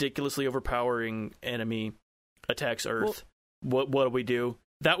 this ridiculously overpowering enemy attacks Earth. Well, what do we do?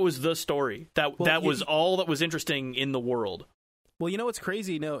 That was the story. That was all that was interesting in the world. Well, you know what's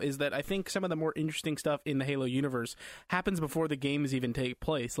crazy, is that I think some of the more interesting stuff in the Halo universe happens before the games even take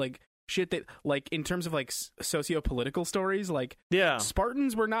place. Like, shit that, like, in terms of, like, socio-political stories, like,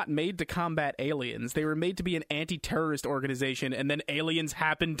 Spartans were not made to combat aliens. They were made to be an anti-terrorist organization, and then aliens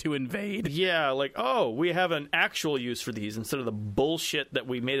happened to invade. Yeah, like, oh, we have an actual use for these instead of the bullshit that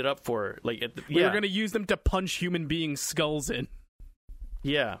we made it up for. Like, we were going to use them to punch human beings' skulls in.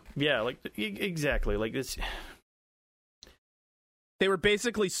 Yeah, like, exactly. Like, this... They were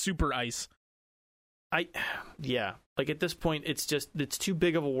basically super ice. Like, at this point, it's too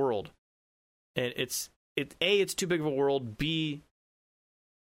big of a world. And it's too big of a world. B,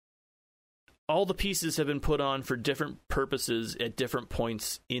 all the pieces have been put on for different purposes at different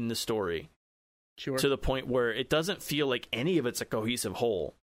points in the story. Sure. To the point where it doesn't feel like any of it's a cohesive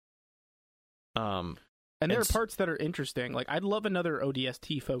whole. And there are parts that are interesting. Like, I'd love another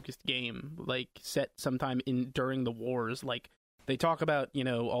ODST-focused game, like, set sometime during the wars. Like, they talk about,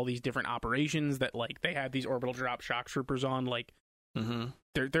 all these different operations that, like, they have these orbital drop shock troopers on. Like,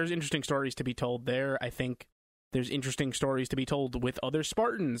 there's interesting stories to be told there. I think there's interesting stories to be told with other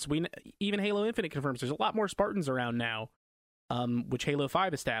Spartans. Even Halo Infinite confirms there's a lot more Spartans around now, which Halo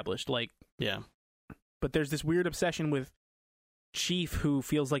 5 established. Like, yeah. But there's this weird obsession with Chief, who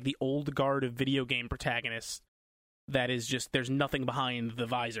feels like the old guard of video game protagonists. That is just, there's nothing behind the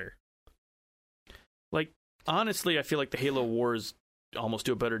visor. Like, honestly, I feel like the Halo Wars almost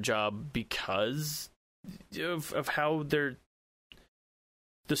do a better job because of how they're...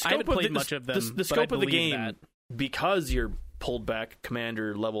 The scope I haven't played much of them, the scope of the game, because you're pulled back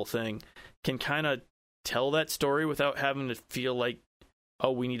commander level thing, can kind of tell that story without having to feel like,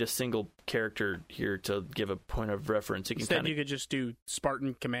 oh, we need a single character here to give a point of reference. Instead, you could just do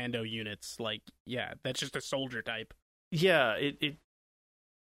Spartan commando units. Like, yeah, that's just a soldier type. Yeah, it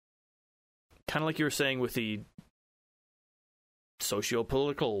kind of like you were saying with the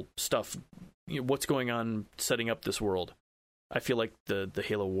socio-political stuff, what's going on setting up this world. I feel like the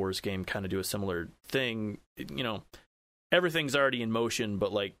Halo Wars game kind of do a similar thing. Everything's already in motion,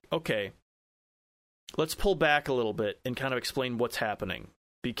 but like, okay, let's pull back a little bit and kind of explain what's happening,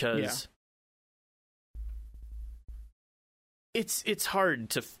 because it's hard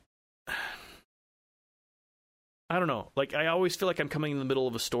to... I don't know. Like, I always feel like I'm coming in the middle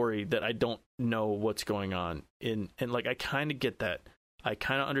of a story that I don't know what's going on in, and like, I kind of get that. I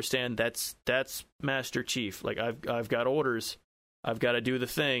kind of understand that's Master Chief. Like, I've got orders. I've got to do the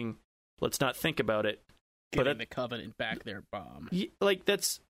thing. Let's not think about it. Getting the Covenant back there, bomb. Like,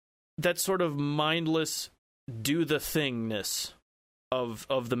 that's sort of mindless do the thingness of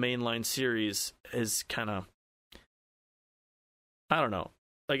the mainline series is kind of, I don't know.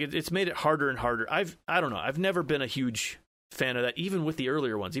 Like, it's made it harder and harder. I don't know. I've never been a huge fan of that, even with the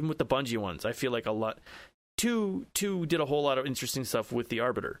earlier ones, even with the Bungie ones. I feel like a lot. Two did a whole lot of interesting stuff with the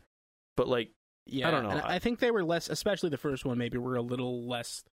Arbiter, but like, yeah, I don't know. And I think they were less, especially the first one, maybe were a little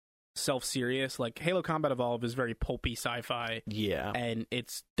less self-serious. Like, Halo Combat Evolved is very pulpy sci-fi. Yeah. And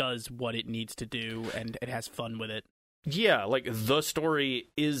it does what it needs to do, and it has fun with it. Yeah, like, the story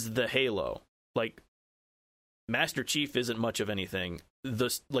is the Halo. Like, Master Chief isn't much of anything.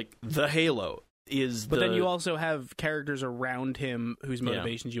 The Halo is But then you also have characters around him whose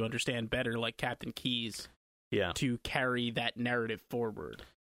motivations you understand better, like Captain Keyes. Yeah. To carry that narrative forward.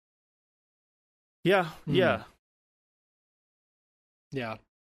 Yeah, yeah. Yeah.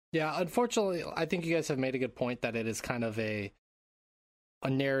 Yeah, unfortunately, I think you guys have made a good point that it is kind of a a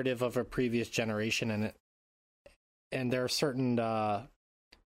narrative of a previous generation, and there are certain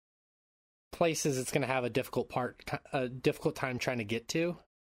places it's going to have a difficult time trying to get to.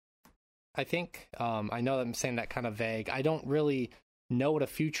 I think. I know I'm saying that kind of vague. I don't really know what a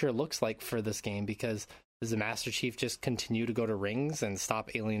future looks like for this game, because does the Master Chief just continue to go to rings and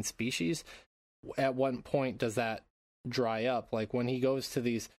stop alien species? At one point, does that dry up? Like, when he goes to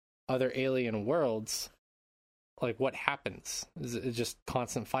these other alien worlds, like, what happens? Is it just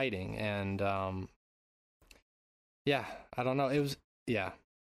constant fighting? And yeah, I don't know.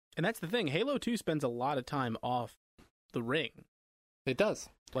 And that's the thing. Halo 2 spends a lot of time off the ring. It does.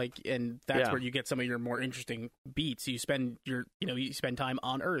 Like, and that's where you get some of your more interesting beats. You spend you spend time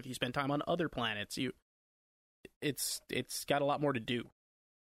on Earth. You spend time on other planets. It's got a lot more to do.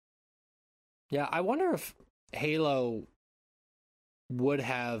 Yeah, I wonder if Halo would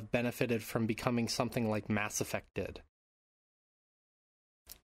have benefited from becoming something like Mass Effect did.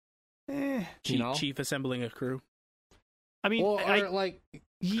 Chief assembling a crew. I mean,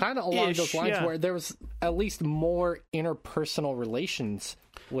 kind of along those lines, where there was at least more interpersonal relations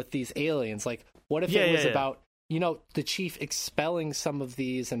with these aliens. Like, what if it was about, the Chief expelling some of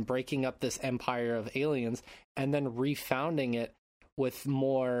these and breaking up this empire of aliens, and then refounding it with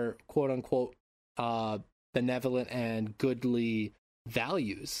more quote unquote benevolent and goodly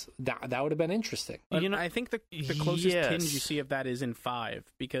values? That would have been interesting. I think the closest tinge you see of that is in 5,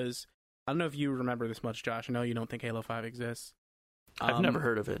 because I don't know if you remember this much, Josh. I know you don't think Halo 5 exists. I've never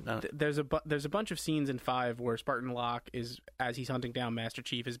heard of it. No. There's a bunch of scenes in 5 where Spartan Locke is, as he's hunting down Master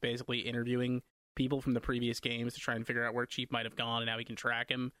Chief, is basically interviewing people from the previous games to try and figure out where Chief might have gone and how he can track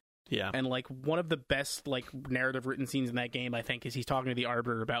him. Yeah. And like one of the best like narrative written scenes in that game, I think, is he's talking to the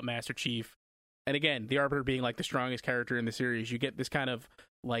Arbiter about Master Chief. And again, the Arbiter being like the strongest character in the series, you get this kind of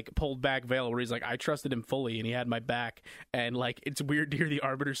like pulled back veil where he's like, I trusted him fully and he had my back. And like, it's weird to hear the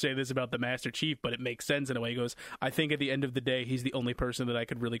Arbiter say this about the Master Chief, but it makes sense in a way. He goes, I think at the end of the day, he's the only person that I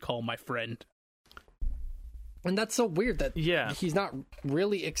could really call my friend. And that's so weird that he's not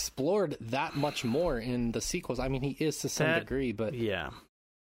really explored that much more in the sequels. I mean, he is to some degree, but... Yeah.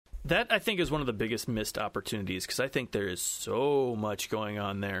 That, I think, is one of the biggest missed opportunities, because I think there is so much going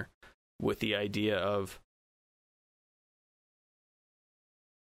on there with the idea of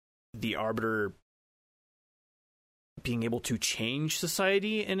the Arbiter being able to change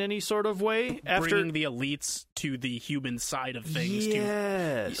society in any sort of way. Bringing the elites to the human side of things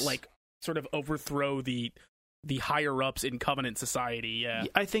to, like, sort of overthrow the higher-ups in Covenant society,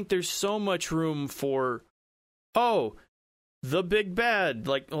 I think there's so much room for, the big bad,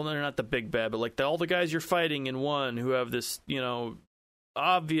 like, well, they're not the big bad, but like all the guys you're fighting in 1 who have this,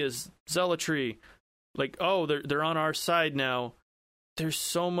 obvious zealotry, like, they're on our side now. There's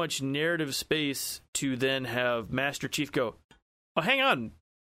so much narrative space to then have Master Chief go, hang on,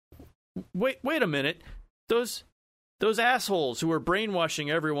 wait a minute, those assholes who are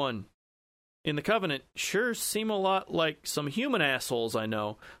brainwashing everyone in the Covenant sure seem a lot like some human assholes I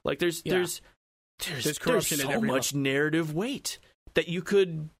know. Like, there's corruption, so much narrative weight that you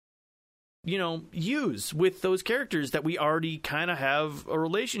could, use with those characters that we already kind of have a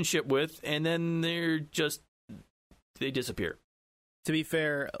relationship with, and then they disappear. To be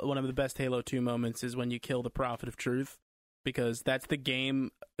fair, one of the best Halo 2 moments is when you kill the Prophet of Truth, because that's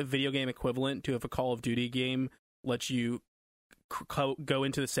the video game equivalent to if a Call of Duty game lets you go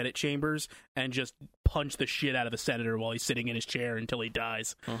into the Senate chambers and just punch the shit out of the senator while he's sitting in his chair until he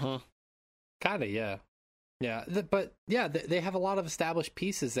dies. Kinda, yeah. Yeah, but yeah, they have a lot of established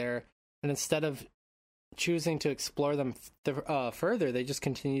pieces there, and instead of choosing to explore them further, they just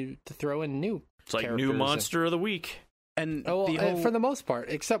continue to throw in new It's like new monster of the week. And for the most part,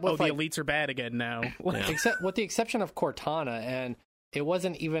 except with the elites are bad again now. Except with the exception of Cortana, and it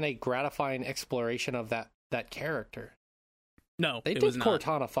wasn't even a gratifying exploration of that character. No, they did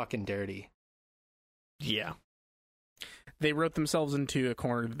Cortana fucking dirty. Yeah. They wrote themselves into a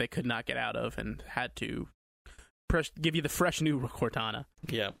corner that they could not get out of, and had to give you the fresh new Cortana.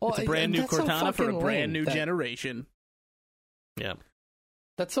 Yeah. It's a brand new Cortana for a brand new generation. Yeah.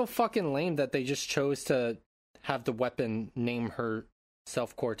 That's so fucking lame that they just chose to have the weapon name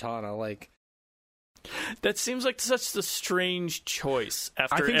herself Cortana. Like, that seems like such a strange choice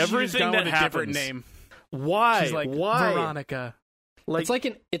after I think everything that with happens. A different name. Why? She's like, why? Veronica. Like,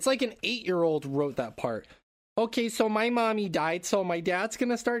 it's like an 8-year-old wrote that part. Okay, so my mommy died, so my dad's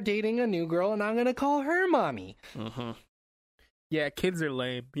gonna start dating a new girl, and I'm gonna call her mommy. Yeah, kids are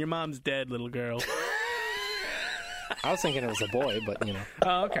lame. Your mom's dead, little girl. I was thinking it was a boy, but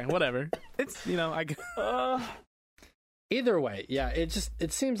Oh, okay, whatever. It's either way, yeah.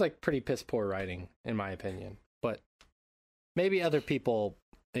 It seems like pretty piss poor writing, in my opinion. But maybe other people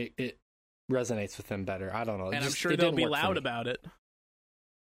it resonates with them better. I don't know. And I'm sure they'll be loud about it.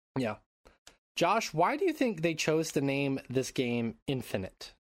 Yeah. Josh, why do you think they chose to name this game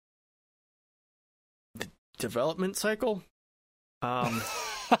Infinite? The development cycle? I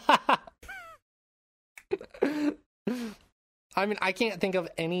mean, I can't think of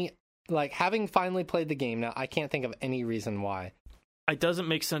any, like, having finally played the game now, I can't think of any reason why. It doesn't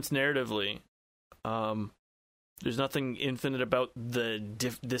make sense narratively. There's nothing infinite about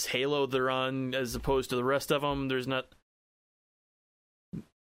this Halo they're on as opposed to the rest of them. There's not...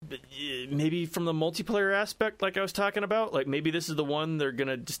 Maybe from the multiplayer aspect, like I was talking about, like maybe this is the one they're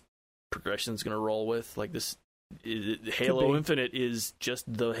gonna just progression's gonna roll with. Like this, Halo Infinite is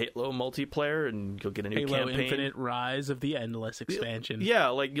just the Halo multiplayer, and you'll get a new Halo campaign. Infinite: Rise of the Endless expansion. Yeah,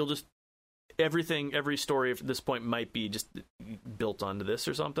 like you'll just every story at this point might be just built onto this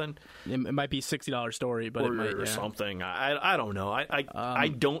or something. It might be $60 story, but it might, or something. I don't know. I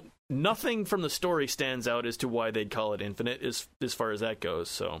don't. Nothing from the story stands out as to why they'd call it Infinite as far as that goes.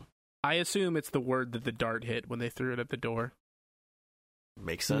 So I assume it's the word that the dart hit when they threw it at the door.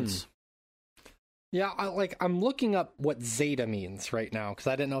 Makes sense. Yeah, I'm looking up what Zeta means right now because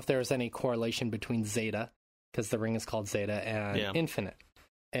I didn't know if there was any correlation between Zeta, because the ring is called Zeta, and Infinite.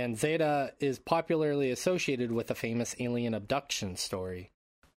 And Zeta is popularly associated with a famous alien abduction story.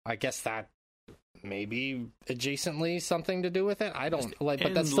 I guess that maybe adjacently something to do with it. I don't like,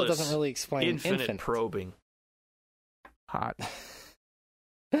 but that still doesn't really explain infinite probing. Hot.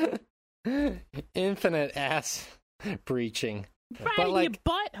 Infinite ass breaching. Right in your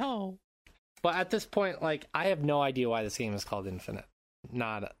butthole. But at this point, like, I have no idea why this game is called Infinite.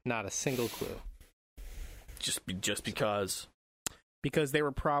 Not a single clue. Just because. Because they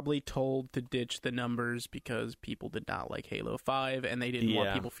were probably told to ditch the numbers because people did not like Halo 5, and they didn't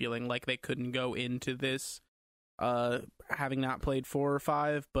want people feeling like they couldn't go into this having not played 4 or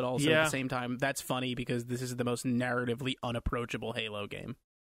 5, but also at the same time, that's funny because this is the most narratively unapproachable Halo game.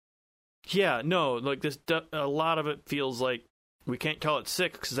 Yeah, no, like this, a lot of it feels like we can't call it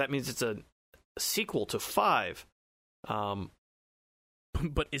 6 because that means it's a sequel to 5.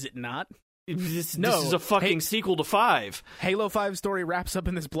 But is it not? This is a fucking sequel to 5. Halo 5 story wraps up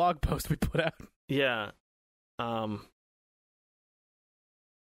in this blog post we put out. Yeah.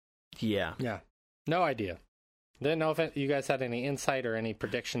 Yeah. No idea. Didn't know if you guys had any insight or any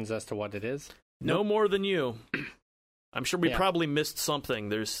predictions as to what it is. No more than you. I'm sure we probably missed something.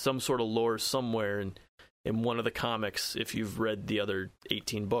 There's some sort of lore somewhere in one of the comics if you've read the other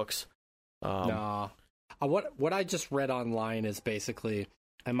 18 books. Nah. What I just read online is basically...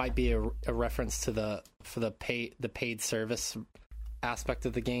 It might be a reference to the paid service aspect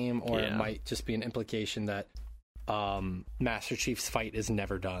of the game, or it might just be an implication that Master Chief's fight is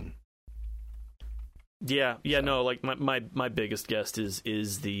never done. No, like my biggest guess is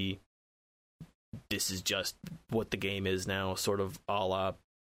this is just what the game is now, sort of a la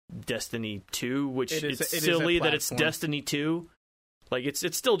Destiny 2, which it's silly that it's Destiny 2. Like,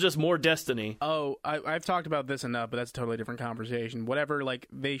 it's still just more Destiny. Oh, I've talked about this enough, but that's a totally different conversation. Whatever, like,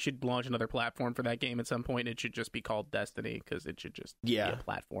 they should launch another platform for that game at some point. It should just be called Destiny, because it should just be a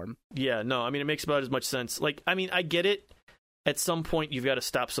platform. Yeah, no, I mean, it makes about as much sense. Like, I mean, I get it. At some point, you've got to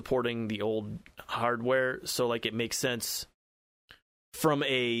stop supporting the old hardware, so, like, it makes sense from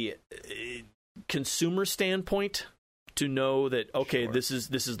a consumer standpoint to know that, okay, this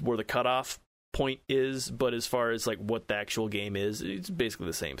is where the cutoff point is, but as far as like what the actual game is, it's basically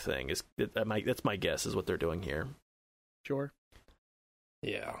the same thing. That's my guess is what they're doing here. Sure.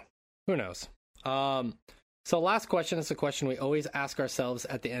 Yeah. Who knows? So last question is a question we always ask ourselves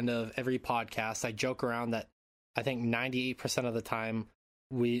at the end of every podcast. I joke around that I think 98% of the time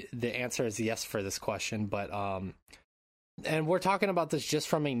the answer is yes for this question, but and we're talking about this just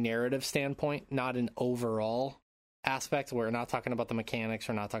from a narrative standpoint, not an overall aspect. We're not talking about the mechanics,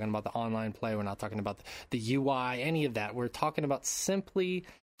 we're not talking about the online play, we're not talking about the UI, any of that. We're talking about simply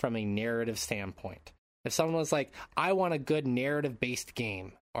from a narrative standpoint. If someone was like, I want a good narrative-based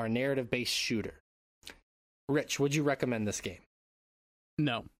game or a narrative-based shooter, Rich, would you recommend this game?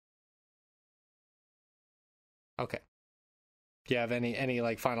 No. Okay. Do you have any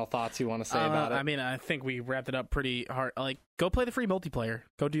like final thoughts you want to say about it? I mean, I think we wrapped it up pretty hard. Like, go play the free multiplayer.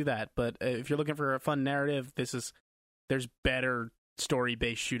 Go do that. But if you're looking for a fun narrative, there's better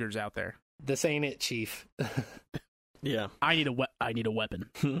story-based shooters out there. This ain't it, Chief. Yeah. I need a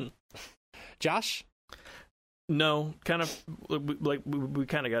weapon. Josh? No, kind of like we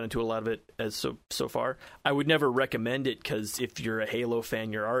kind of got into a lot of it as so far. I would never recommend it because if you're a Halo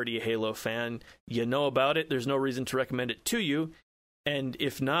fan, you're already a Halo fan. You know about it. There's no reason to recommend it to you. And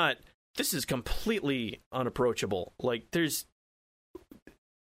if not, this is completely unapproachable. Like, there's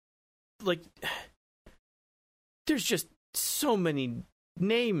just so many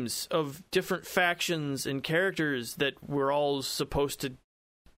names of different factions and characters that we're all supposed to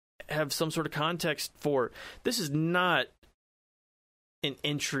have some sort of context for. This is not an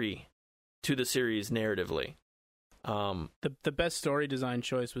entry to the series narratively. The best story design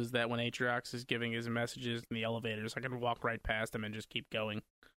choice was that when Atriox is giving his messages in the elevators, I can walk right past them and just keep going.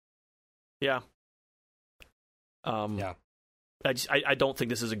 Yeah. Yeah. I don't think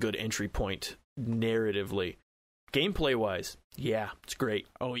this is a good entry point narratively. Gameplay wise, yeah, it's great.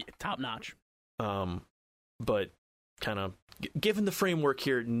 Oh, yeah, top notch. But kind of given the framework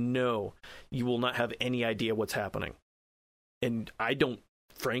here, no, you will not have any idea what's happening. And I don't,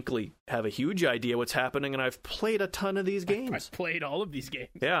 frankly, have a huge idea what's happening, and I've played a ton of these games. I've played all of these games.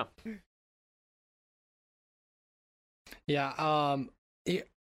 Yeah. Yeah,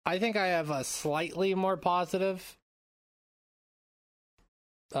 I think I have a slightly more positive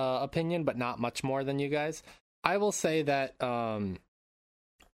opinion, but not much more than you guys. I will say that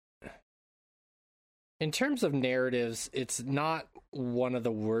in terms of narratives, it's not one of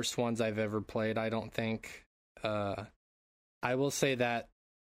the worst ones I've ever played, I don't think. I will say that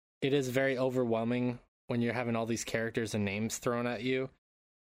it is very overwhelming when you're having all these characters and names thrown at you,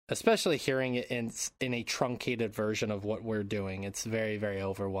 especially hearing it in a truncated version of what we're doing. It's very, very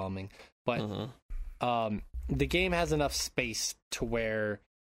overwhelming. But the game has enough space to where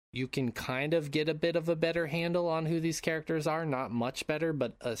you can kind of get a bit of a better handle on who these characters are. Not much better,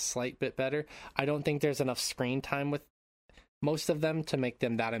 but a slight bit better. I don't think there's enough screen time with most of them to make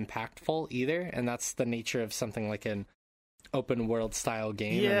them that impactful either, and that's the nature of something like an open world style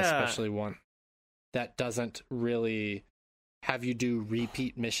game, and especially one that doesn't really have you do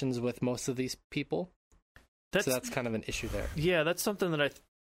repeat missions with most of these people. So that's kind of an issue there. Yeah, that's something that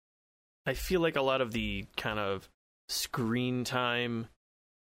I feel like a lot of the kind of screen time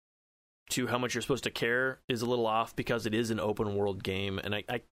to how much you're supposed to care is a little off because it is an open world game, and I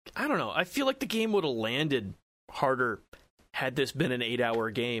don't know. I feel like the game would have landed harder had this been an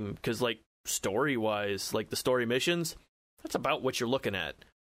 8-hour game, because like story wise, like the story missions, that's about what you're looking at.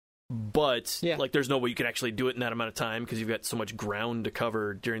 But like there's no way you can actually do it in that amount of time because you've got so much ground to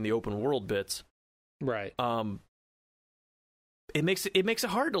cover during the open world bits. Right. It makes it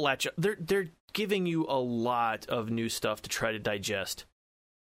hard to latch up. They're giving you a lot of new stuff to try to digest.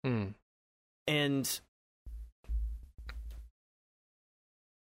 And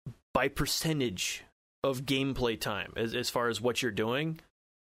by percentage of gameplay time, as far as what you're doing,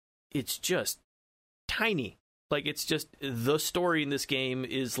 it's just tiny. Like, it's just, the story in this game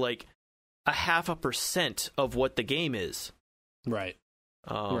is like 0.5% of what the game is. Right.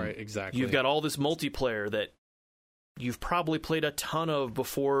 Right, exactly. You've got all this multiplayer that you've probably played a ton of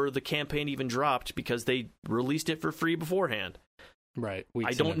before the campaign even dropped because they released it for free beforehand. Right.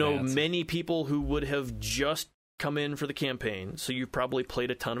 I don't know many people who would have just come in for the campaign, so you've probably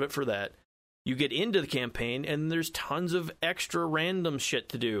played a ton of it for that. You get into the campaign, and there's tons of extra random shit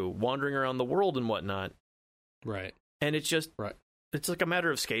to do, wandering around the world and whatnot. Right. And it's just, it's like a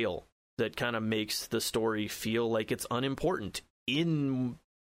matter of scale that kind of makes the story feel like it's unimportant. In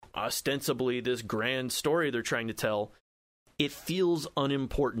ostensibly this grand story they're trying to tell, it feels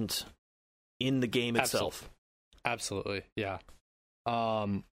unimportant in the game itself. Absolutely. Yeah.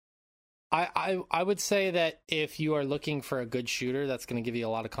 I would say that if you are looking for a good shooter that's going to give you a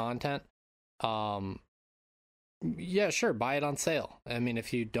lot of content, yeah, sure, buy it on sale. I mean,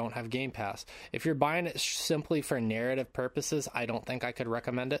 if you don't have Game Pass. If you're buying it simply for narrative purposes, I don't think I could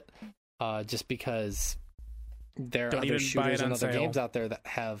recommend it, just because there are other shooters and other games out there that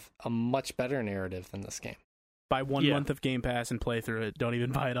have a much better narrative than this game. Buy 1 month of Game Pass and play through it. Don't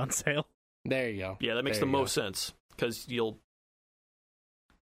even buy it on sale. There you go. Yeah, that makes the most sense, because you'll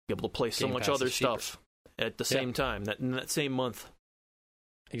be able to play so much other stuff at the same time, in that same month.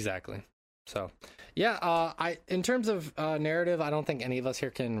 Exactly. So, yeah, in terms of narrative, I don't think any of us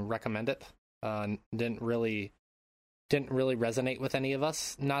here can recommend it. Didn't really resonate with any of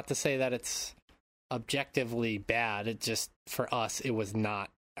us. Not to say that it's objectively bad. It just, for us, it was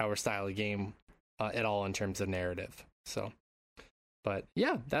not our style of game at all in terms of narrative. So, but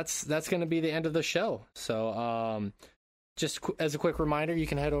yeah, that's going to be the end of the show. So, just as a quick reminder, you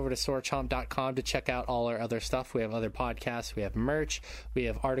can head over to sorechomp.com to check out all our other stuff. We have other podcasts, we have merch, we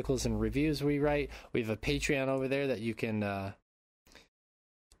have articles and reviews we write. We have a Patreon over there that you can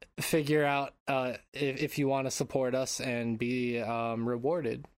figure out if you want to support us and be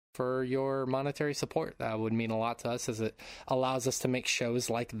rewarded for your monetary support. That would mean a lot to us, as it allows us to make shows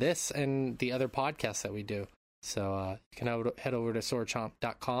like this and the other podcasts that we do. So you can head over to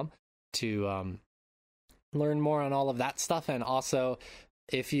sorechomp.com to learn more on all of that stuff. And also,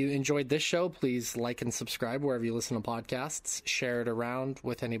 if you enjoyed this show, please like and subscribe wherever you listen to podcasts. Share it around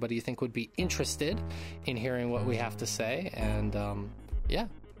with anybody you think would be interested in hearing what we have to say. And yeah,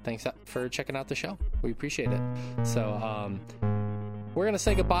 thanks for checking out the show. We appreciate it. So we're going to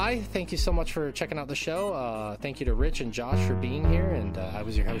say goodbye. Thank you so much for checking out the show. Thank you to Rich and Josh for being here. And I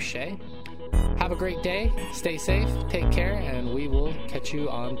was your host, Shay. Have a great day. Stay safe. Take care. And we will catch you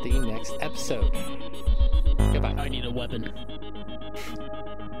on the next episode. Goodbye. I need a weapon.